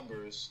 due to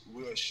numbers,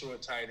 we're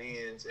short tight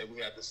ends, and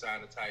we have to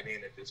sign a tight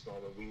end at this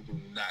moment. We do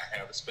not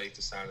have a space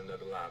to sign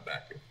another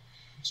linebacker.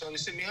 So they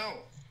sent me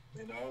home.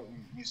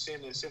 You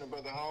send a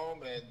brother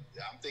home, and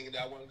I'm thinking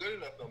that I wasn't good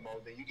enough no more.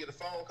 Then you get a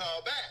phone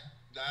call back.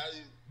 Now,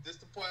 this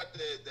is the part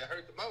that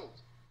hurt the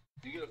most.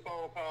 You get a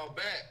phone call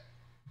back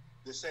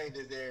to say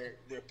that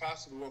they're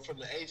possibly, well, from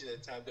the agent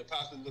at the time, they're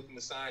possibly looking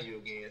to sign you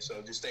again.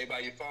 So just stay by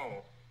your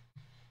phone.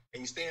 And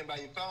you stand by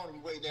your phone, and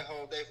you wait that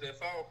whole day for that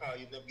phone call.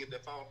 You never get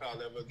that phone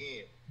call ever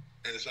again.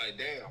 And it's like,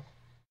 damn,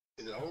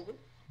 is it over?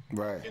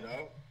 Right.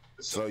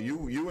 So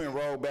you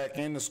enrolled back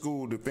in the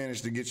school to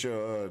get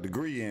your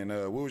degree in.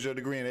 What was your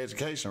degree in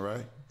education,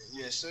 right?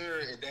 Yes,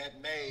 sir. And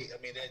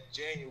that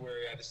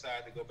January, I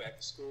decided to go back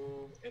to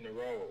school and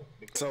enroll.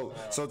 Because,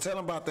 so tell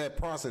them about that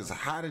process.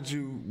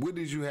 What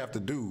did you have to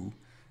do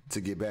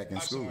to get back in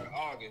school? Sorry,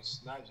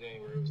 August, not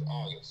January. It was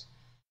August.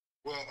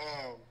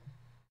 Well,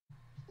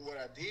 what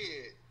I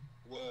did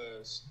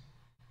was,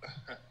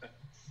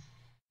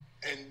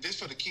 and this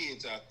for the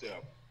kids out there,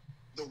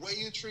 the way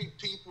you treat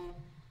people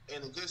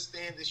and the good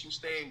standards you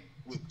stay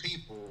with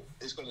people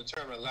is going to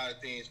determine a lot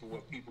of things for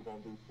what people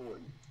going to do for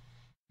you.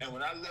 And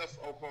when I left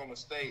Oklahoma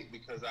State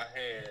because I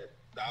had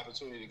the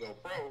opportunity to go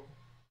pro,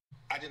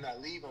 I did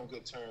not leave on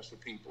good terms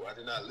with people. I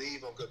did not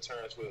leave on good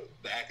terms with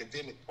the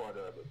academic part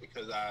of it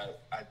because I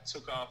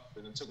took off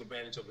and took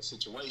advantage of a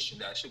situation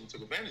that I shouldn't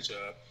have took advantage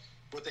of.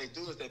 What they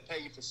do is they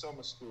pay you for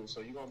summer school.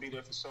 So you're going to be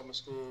there for summer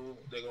school,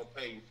 they're going to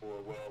pay you for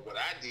it. Well, what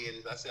I did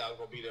is I said I was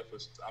going to be there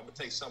I'm going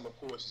to take summer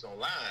courses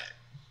online,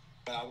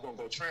 but I was going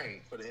to go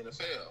train for the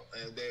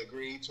NFL. And they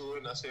agreed to it,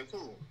 and I said,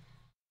 cool.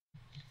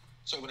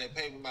 So when they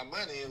paid me my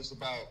money, it was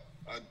about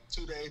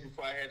 2 days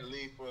before I had to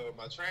leave for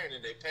my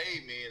training. They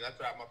paid me, and I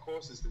dropped my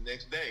courses the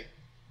next day,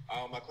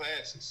 all my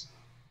classes.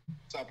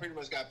 So I pretty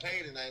much got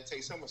paid, and I didn't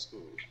take summer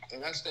school.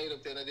 And I stayed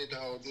up there, and I did the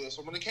whole deal.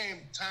 So when it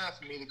came time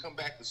for me to come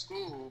back to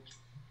school,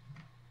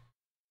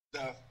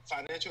 the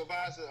financial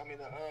advisor,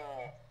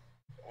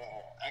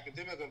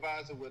 academic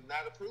advisor would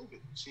not approve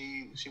it.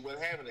 She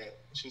wasn't having that.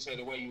 She said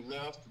the way you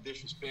left, the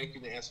disrespect,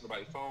 you didn't answer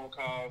nobody's phone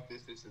calls,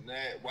 this, and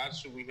that. Why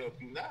should we help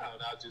you now?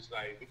 And I was just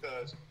like,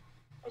 because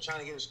I'm trying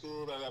to get to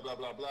school, blah, blah, blah,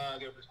 blah, blah. I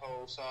gave this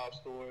whole sob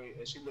story.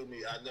 And she looked at me,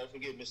 I'll never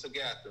forget Miss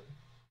Agatha.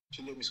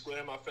 She looked me square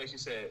in my face. She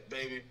said,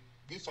 baby,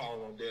 you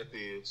falling on deaf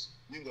ears.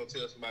 You can go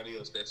tell somebody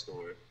else that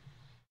story.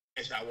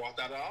 And I walked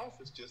out of the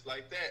office just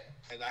like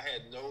that. And I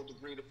had no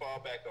degree to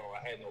fall back on.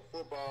 I had no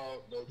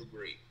football, no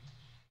degree.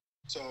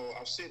 So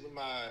I'm sitting in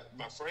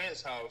my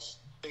friend's house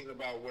thinking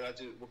about what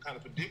kind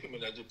of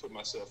predicament I just put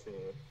myself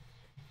in.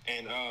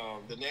 And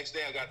the next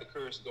day I got the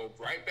courage to go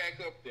right back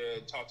up there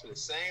and talk to the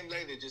same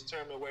lady that just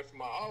turned me away from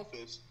my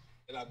office.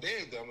 And I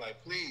begged her, I'm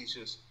like, please.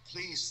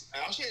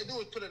 And all she had to do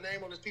was put a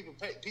name on this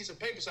piece of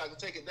paper so I could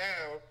take it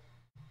down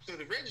to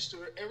the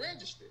register and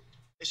register.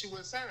 And she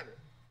wouldn't sign it.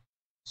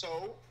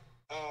 So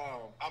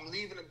I'm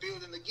leaving the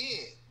building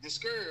again,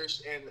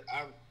 discouraged. And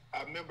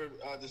I remember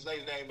this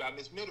lady named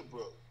Miss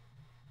Middlebrook.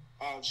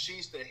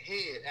 She's the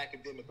head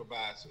academic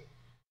advisor.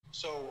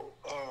 So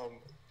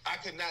I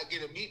could not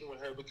get a meeting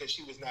with her because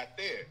she was not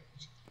there.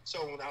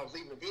 So when I was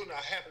leaving the building,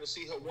 I happened to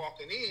see her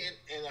walking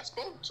in, and I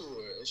spoke to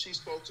her. And she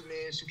spoke to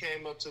me, and she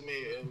came up to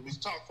me, and we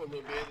talked for a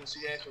little bit, and she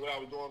asked me what I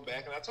was doing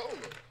back, and I told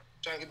her.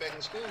 Trying to get back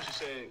in school, she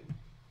said,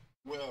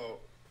 well,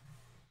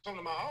 come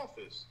to my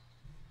office.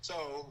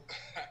 So,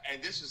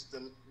 and this is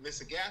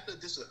Miss Agatha,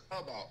 this is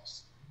her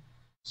boss.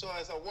 So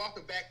as I'm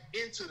walking back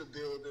into the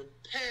building,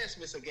 past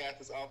Miss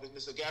Agatha's office,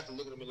 Miss Agatha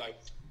looking at me like,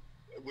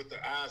 with the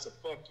eyes of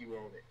fuck you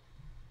on it.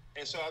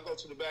 And so I go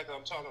to the back and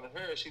I'm talking to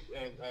her,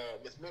 and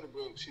Miss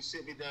Middlebrook, she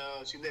sit me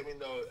down, she let me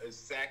know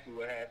exactly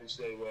what happened. She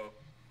said, well,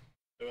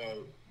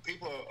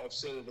 people are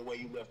upset at the way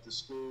you left the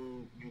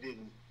school. You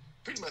didn't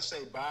pretty much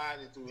say bye,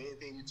 didn't do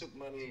anything. You took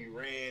money and you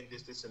ran,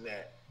 this, and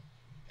that.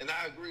 And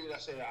I agreed. I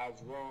said I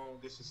was wrong,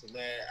 this, and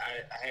that.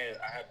 I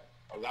had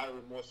a lot of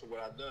remorse for what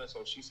I've done.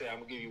 So she said, I'm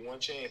going to give you one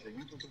chance. If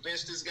you can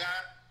convince this guy,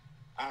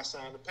 I'll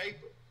sign the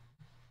paper.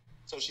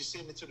 So she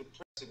sent me to the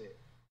president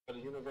of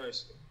the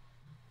university.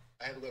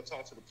 I had to go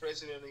talk to the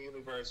president of the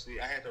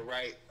university. I had to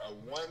write a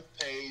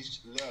one-page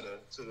letter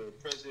to the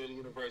president of the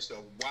university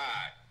of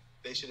why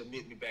they should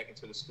admit me back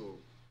into the school.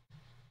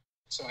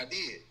 So I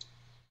did.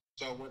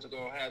 So I went to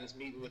go have this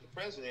meeting with the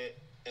president,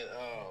 and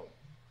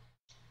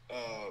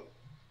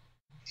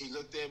he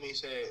looked at me and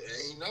said,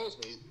 and he knows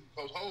me,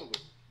 Coach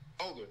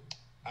Hogan.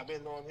 I've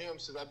been knowing him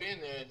since I've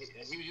been there,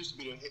 and he used to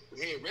be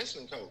the head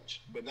wrestling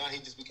coach, but now he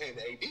just became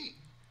the AD.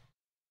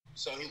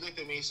 So he looked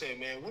at me and said,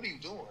 man, what are you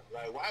doing?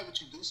 Like, why would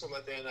you do something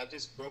like that? And I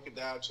just broke it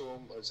down to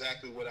him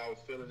exactly what I was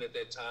feeling at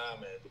that time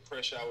and the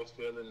pressure I was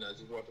feeling. And I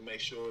just wanted to make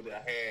sure that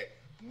I had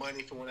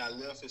money for when I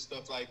left and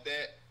stuff like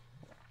that.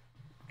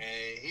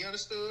 And he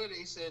understood. And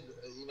he said,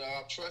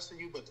 I'm trusting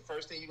you, but the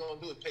first thing you're going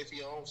to do is pay for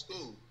your own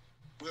school.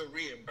 We'll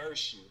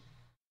reimburse you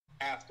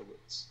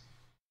afterwards.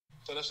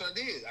 So that's what I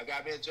did. I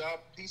got me a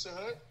job at Pizza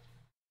Hut.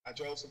 I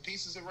drove some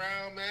pizzas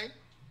around, man.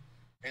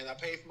 And I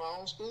paid for my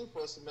own school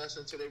for a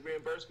semester until they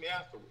reimbursed me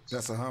afterwards.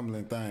 That's a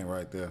humbling thing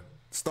right there.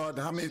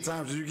 How many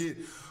times did you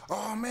get,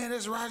 oh man,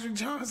 that's Rodrick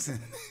Johnson?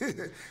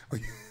 The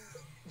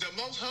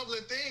most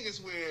humbling thing is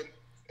when,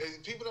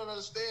 and people don't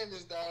understand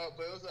this, dog,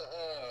 but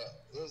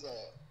it was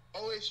a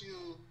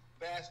OSU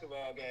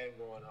basketball game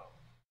going on.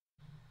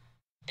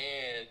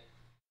 And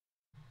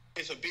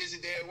it's a busy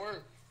day at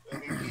work. I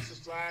mean, pieces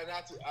flying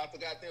out the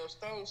goddamn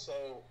stove,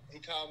 so he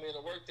called me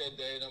into work that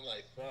day, and I'm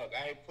like, fuck,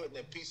 I ain't putting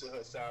that Pizza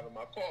Hut sign on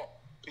my car.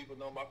 People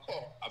know my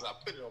car. I'm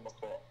not putting it on my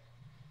car.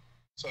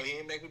 So he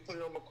didn't make me put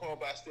it on my car,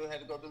 but I still had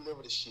to go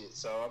deliver the shit.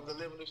 So I'm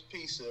delivering this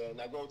pizza, and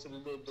I go to the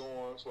little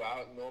dorms where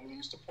I normally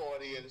used to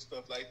party and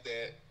stuff like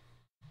that.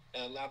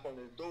 and I knock on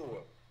the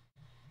door,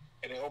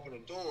 and they open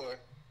the door,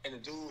 and the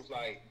dude's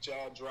like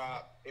jaw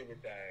drop,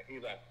 everything.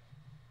 He's like,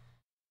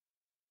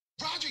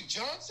 Rodrick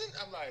Johnson?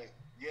 I'm like,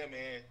 yeah,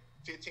 man,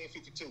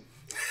 1552.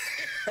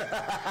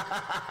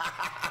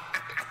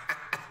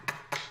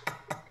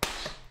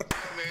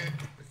 Man,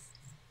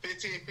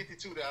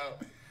 1552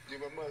 dog. Give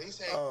him money. He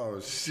said,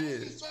 oh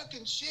shit. Holy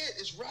fucking shit.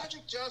 It's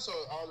Rodrick Johnson.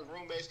 All the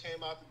roommates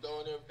came out the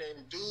door and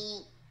everything.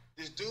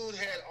 This dude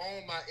had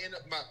on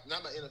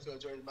not my NFL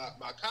jersey,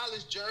 my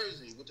college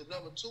jersey with the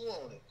number 2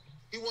 on it.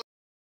 He wanted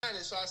to sign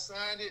it, so I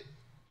signed it.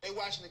 They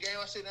watching the game.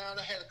 I sit down.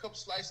 I had a couple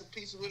slices of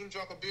pizza with him,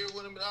 drank a beer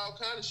with him, and all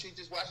kind of shit.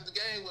 Just watching the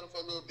game with him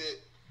for a little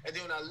bit. And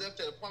then when I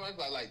left the apartment,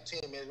 it was like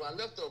 10 minutes. When I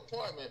left the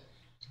apartment,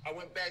 I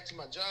went back to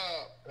my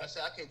job, and I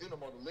said, I can't do no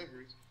more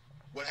deliveries.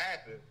 What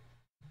happened?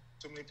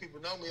 Too many people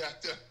know me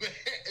out there,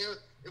 man.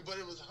 But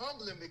it was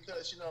humbling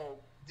because, you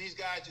know, these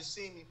guys just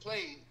seen me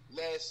play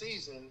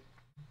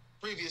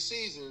previous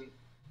season,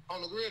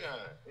 on the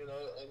gridiron, you know,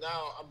 and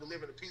now I'm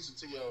delivering a pizza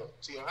to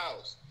your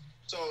house.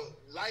 So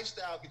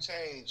lifestyle can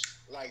change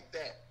like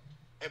that.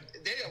 And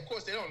they, of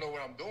course, they don't know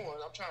what I'm doing.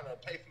 I'm trying to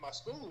pay for my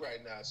school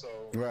right now, so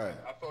right.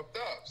 I fucked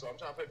up. So I'm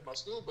trying to pay for my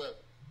school,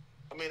 but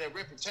I mean, that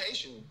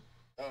reputation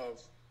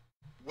of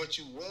what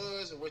you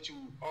was and what you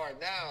are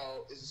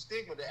now is a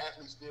stigma that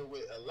athletes deal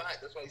with a lot.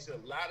 That's why you see a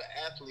lot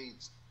of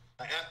athletes,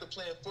 after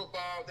playing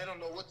football, they don't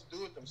know what to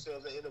do with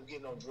themselves. They end up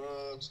getting on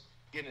drugs,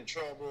 getting in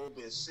trouble,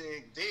 being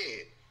sick,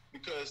 dead,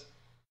 because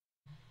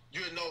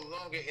you're no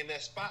longer in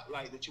that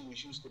spotlight that you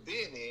was used to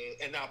being in,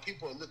 and now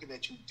people are looking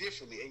at you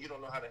differently, and you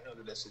don't know how to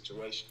handle that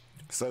situation.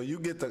 So you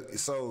get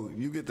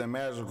the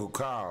magical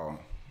call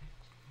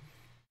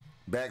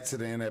back to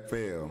the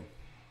NFL.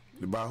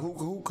 About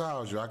who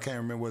calls you? I can't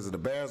remember. Was it the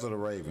Bears or the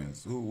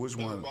Ravens? Which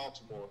one?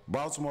 Baltimore.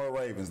 Baltimore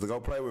Ravens to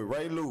go play with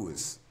Ray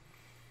Lewis,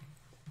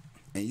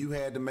 and you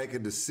had to make a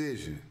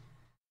decision.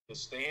 To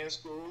stay in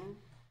school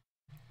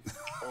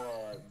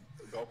or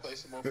go play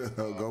some more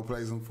football. Go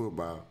play some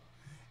football.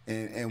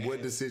 And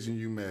what decision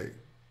you made?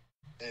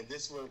 And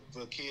this is what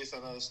the kids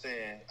don't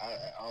understand.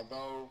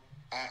 Although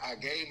I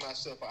gave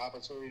myself an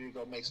opportunity to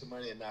go make some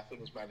money and not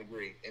finish my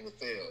degree, and it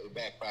failed. It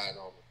backfired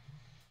on me.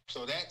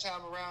 So that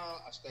time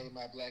around, I stayed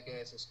my black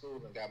ass in school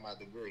and got my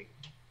degree.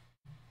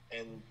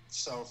 And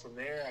so from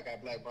there, I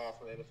got blackballed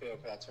from the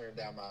NFL because I turned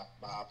down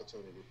my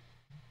opportunity.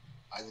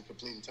 I just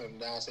completely turned it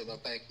down. I said, no,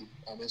 thank you.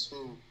 I'm in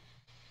school.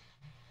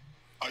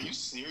 Are you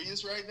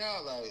serious right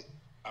now? Like,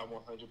 I'm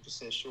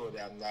 100% sure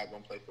that I'm not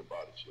going to play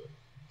football this year.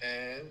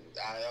 And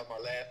that was my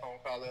last phone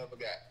call I ever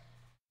got.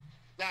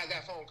 Now, I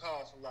got phone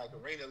calls from, like,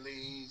 arena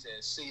leagues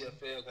and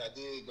CFL, because I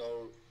did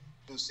go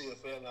do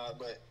CFL now,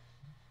 but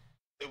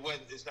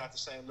it's not the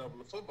same level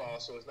of football,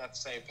 so it's not the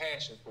same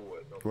passion for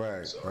it.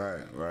 Right, so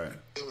right.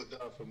 It was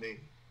done for me.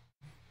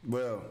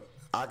 Well,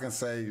 I can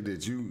say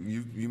that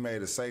you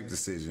made a safe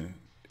decision,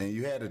 and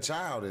you had a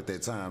child at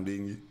that time,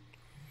 didn't you?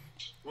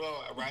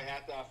 Well, right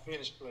after I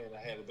finished playing, I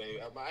had a baby.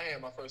 I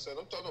had my first son.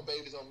 Don't throw no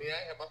babies on me.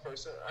 I had my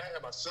first son. I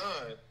had my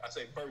son. I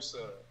say first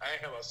son. I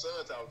ain't had my son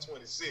until I was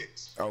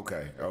 26.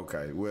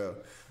 Okay. Well,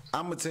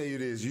 I'm going to tell you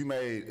this. You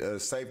made a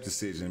safe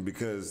decision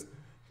because,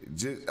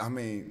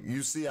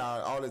 you see how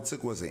all it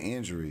took was an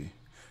injury,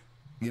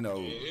 you know.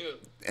 Yeah.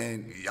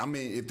 And, I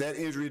mean, if that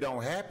injury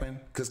don't happen,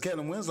 because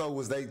Kellen Winslow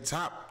was their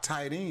top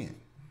tight end.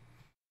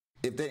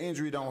 If that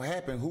injury don't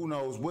happen, who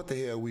knows what the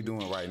hell we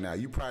doing right now?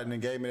 You probably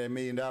done gave me that $1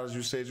 million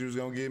you said you was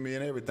going to give me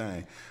and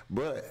everything.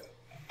 But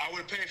I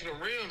would have paid for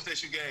the rims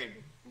that you gave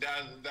me that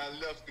I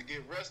left to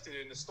get rusted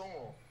in the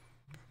storm.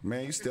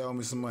 Man, you still owe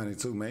me some money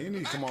too, man. You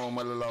need to come on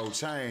my little old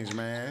change,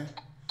 man.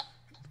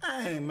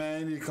 Hey,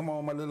 man, you need to come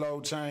on my little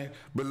old change.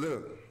 But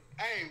look.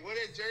 Hey, what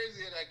that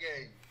jersey that I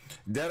gave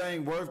you? That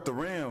ain't worth the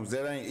rims.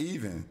 That ain't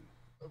even.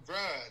 Bruh,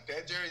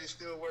 that jersey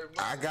still worth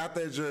money. I got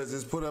that jersey.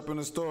 It's put up in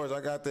the storage. I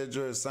got that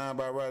jersey signed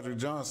by Rodrick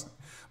Johnson.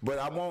 But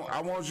I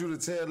want you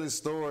to tell this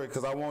story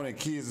because I wanted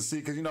kids to see,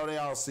 because, you know, they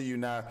all see you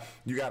now.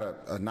 You got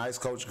a nice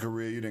coaching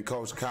career. You didn't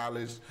coach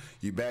college.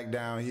 You back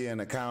down here in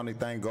the county.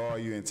 Thank God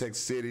you in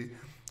Texas City.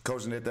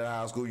 Coaching at that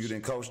high school. You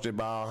didn't coach at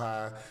Ball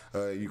High.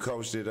 You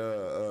coached at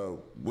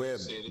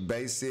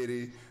Bay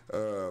City,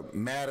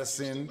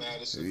 Madison,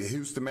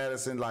 Houston,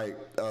 Madison. Like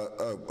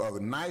a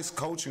nice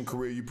coaching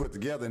career you put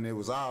together, and it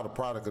was all the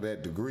product of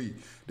that degree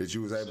that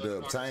you was able to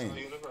obtain.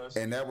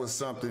 And that was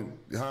something,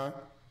 huh?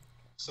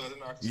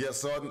 Southern Arkansas.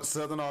 Yeah,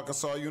 Southern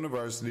Arkansas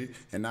University,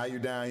 and now you're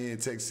down here in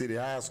Texas City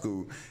High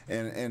School.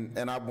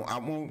 And I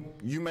want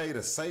you made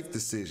a safe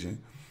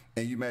decision,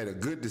 and you made a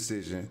good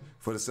decision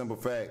for the simple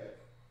fact.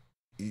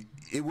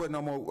 It wasn't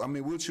no more. I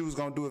mean, what you was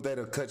gonna do if they'd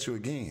have cut you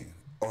again,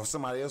 or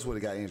somebody else would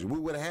have got injured?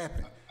 What would have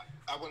happened?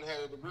 I wouldn't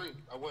have had a degree.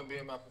 I wouldn't be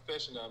in my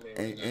profession down there.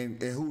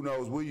 And who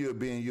knows where you'll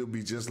be, and you'll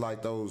be just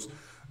like those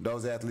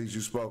athletes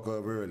you spoke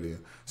of earlier.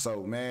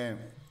 So, man,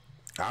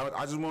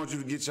 I just want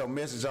you to get your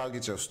message out,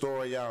 get your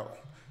story out,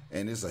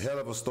 and it's a hell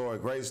of a story,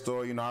 great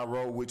story. You know, I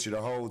rode with you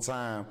the whole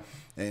time,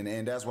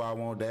 and that's why I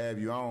wanted to have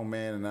you on,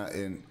 man.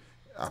 And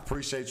I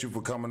appreciate you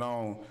for coming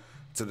on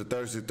to the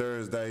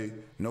Thursday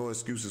No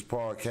Excuses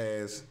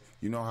podcast.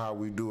 You know how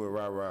we do it,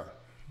 right?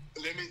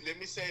 Let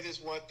me say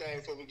this one thing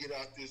before we get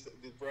off this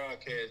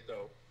broadcast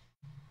though.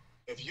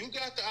 If you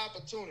got the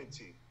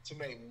opportunity to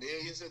make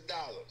millions of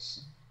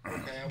dollars,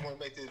 okay, I want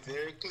to make this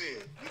very clear.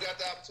 You got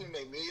the opportunity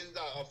to make millions of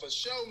dollars, or for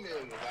sure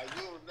millions, like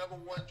you're a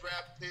 #1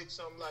 draft pick,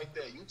 something like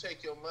that. You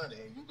take your money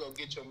and you go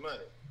get your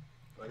money.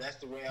 But that's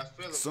the way I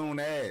feel. Soon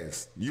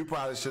as. You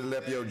probably should have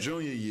left your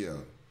junior year.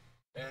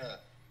 Yeah.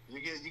 You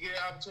get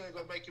an opportunity to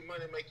go make your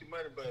money,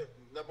 but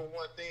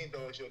 #1 thing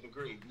though is your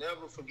degree.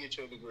 Never forget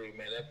your degree,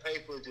 man. That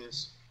paper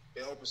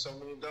it opens so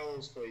many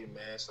doors for you,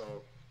 man.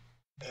 So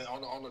and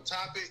on the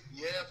topic,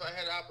 yeah, if I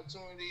had an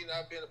opportunity and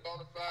I've been a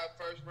bona fide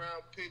first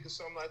round pick or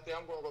something like that,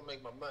 I'm gonna go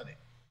make my money.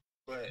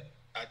 But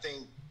I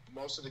think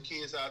most of the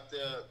kids out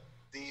there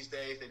these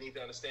days, they need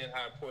to understand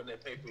how important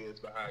that paper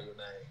is behind your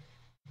name.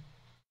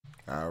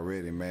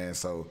 Already, man.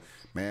 So,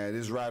 man,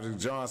 this Rodrick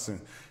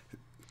Johnson,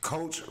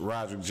 Coach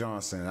Rodrick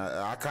Johnson.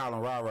 I call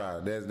him Rah-Rah.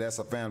 That's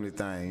a family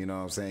thing, you know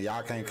what I'm saying?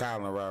 Y'all can't call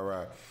him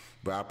Rah-Rah.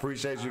 But I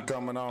appreciate you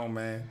coming on,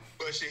 man.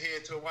 Push your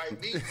head to a white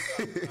meat.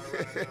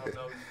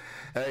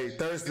 Hey,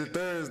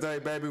 Thursday,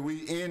 baby.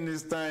 We in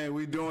this thing.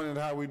 We doing it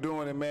how we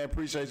doing it, man.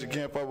 Appreciate you,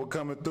 Ken, for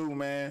coming through,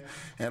 man.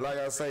 And like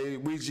I say,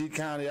 we G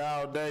County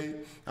all day.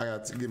 I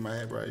got to get my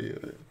hat right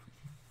here.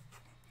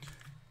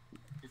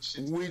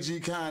 We G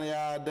County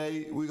all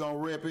day. We gonna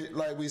rep it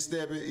like we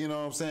step it, you know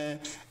what I'm saying?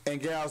 And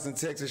Galveston,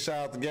 Texas,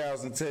 shout out to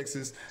Galveston,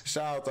 Texas.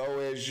 Shout out to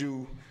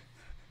OSU.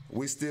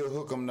 We still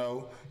hook them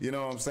though, you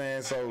know what I'm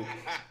saying? So,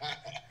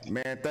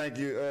 man, thank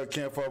you,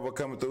 Ken, for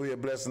coming through here,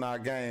 blessing our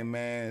game,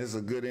 man. It's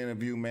a good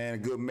interview, man, a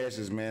good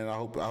message, man. I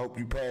hope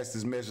you pass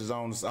this message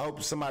on. I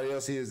hope somebody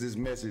else hears this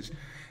message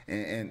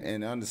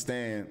and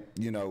understand,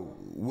 you know,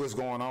 what's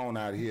going on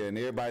out here. And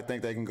everybody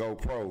think they can go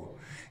pro.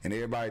 And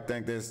everybody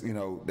think that's, you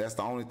know, that's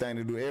the only thing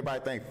to do.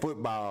 Everybody think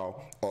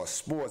football or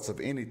sports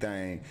of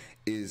anything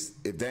is,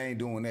 if they ain't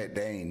doing that,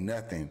 they ain't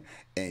nothing.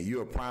 And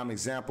you're a prime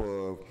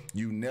example of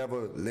you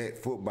never let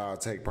football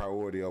take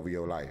priority over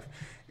your life.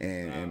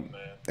 And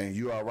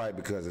you all right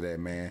because of that,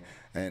 man.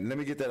 And let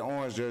me get that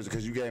orange jersey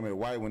because you gave me the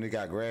white one. It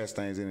got grass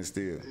stains in it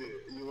still.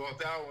 Yeah, you want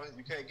that one?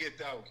 You can't get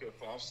that one, Kip.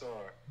 I'm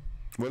sorry.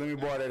 Well, let me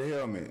borrow that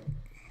helmet.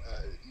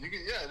 You can,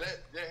 yeah,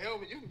 that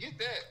helmet, you can get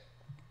that.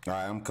 All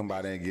right, I'm gonna come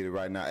by there and get it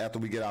right now after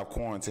we get off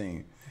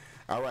quarantine.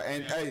 All right,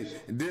 and hey,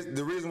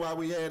 the reason why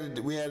we had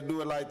to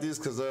do it like this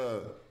because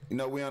you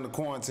know we under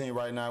quarantine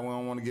right now. We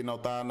don't want to get no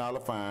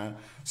 $1,000 fine.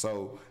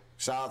 So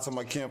shout out to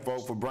my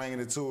kinfolk for bringing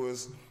it to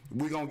us.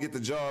 We gonna get the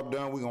job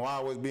done. We gonna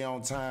always be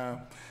on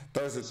time.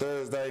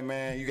 Thursday,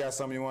 man. You got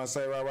something you want to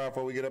say right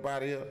before we get up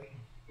out of here?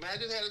 Man, I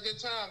just had a good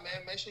time,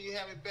 man. Make sure you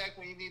have me back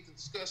when you need to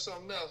discuss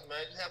something else, man.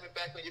 Just have me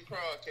back on your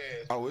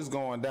podcast. Oh, it's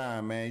going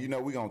down, man. You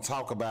know, we going to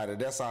talk about it.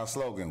 That's our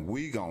slogan.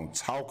 We going to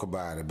talk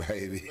about it,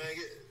 baby. Man,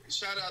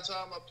 shout out to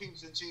all my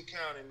peoples in G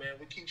County, man.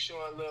 We keep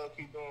showing love,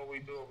 keep doing what we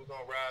do. We're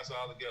going to rise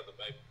all together,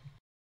 baby.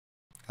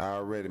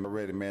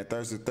 Already, man.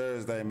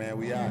 Thursday, man.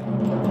 We out.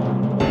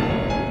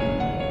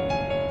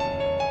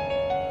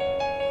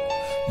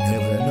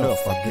 Never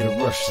enough, I get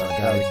a rush, I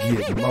gotta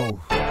get more.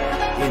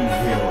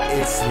 Inhale,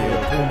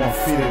 exhale, pull my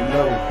feet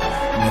low.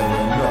 Never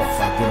enough,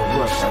 I get a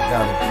rush, I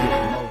gotta get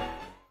more.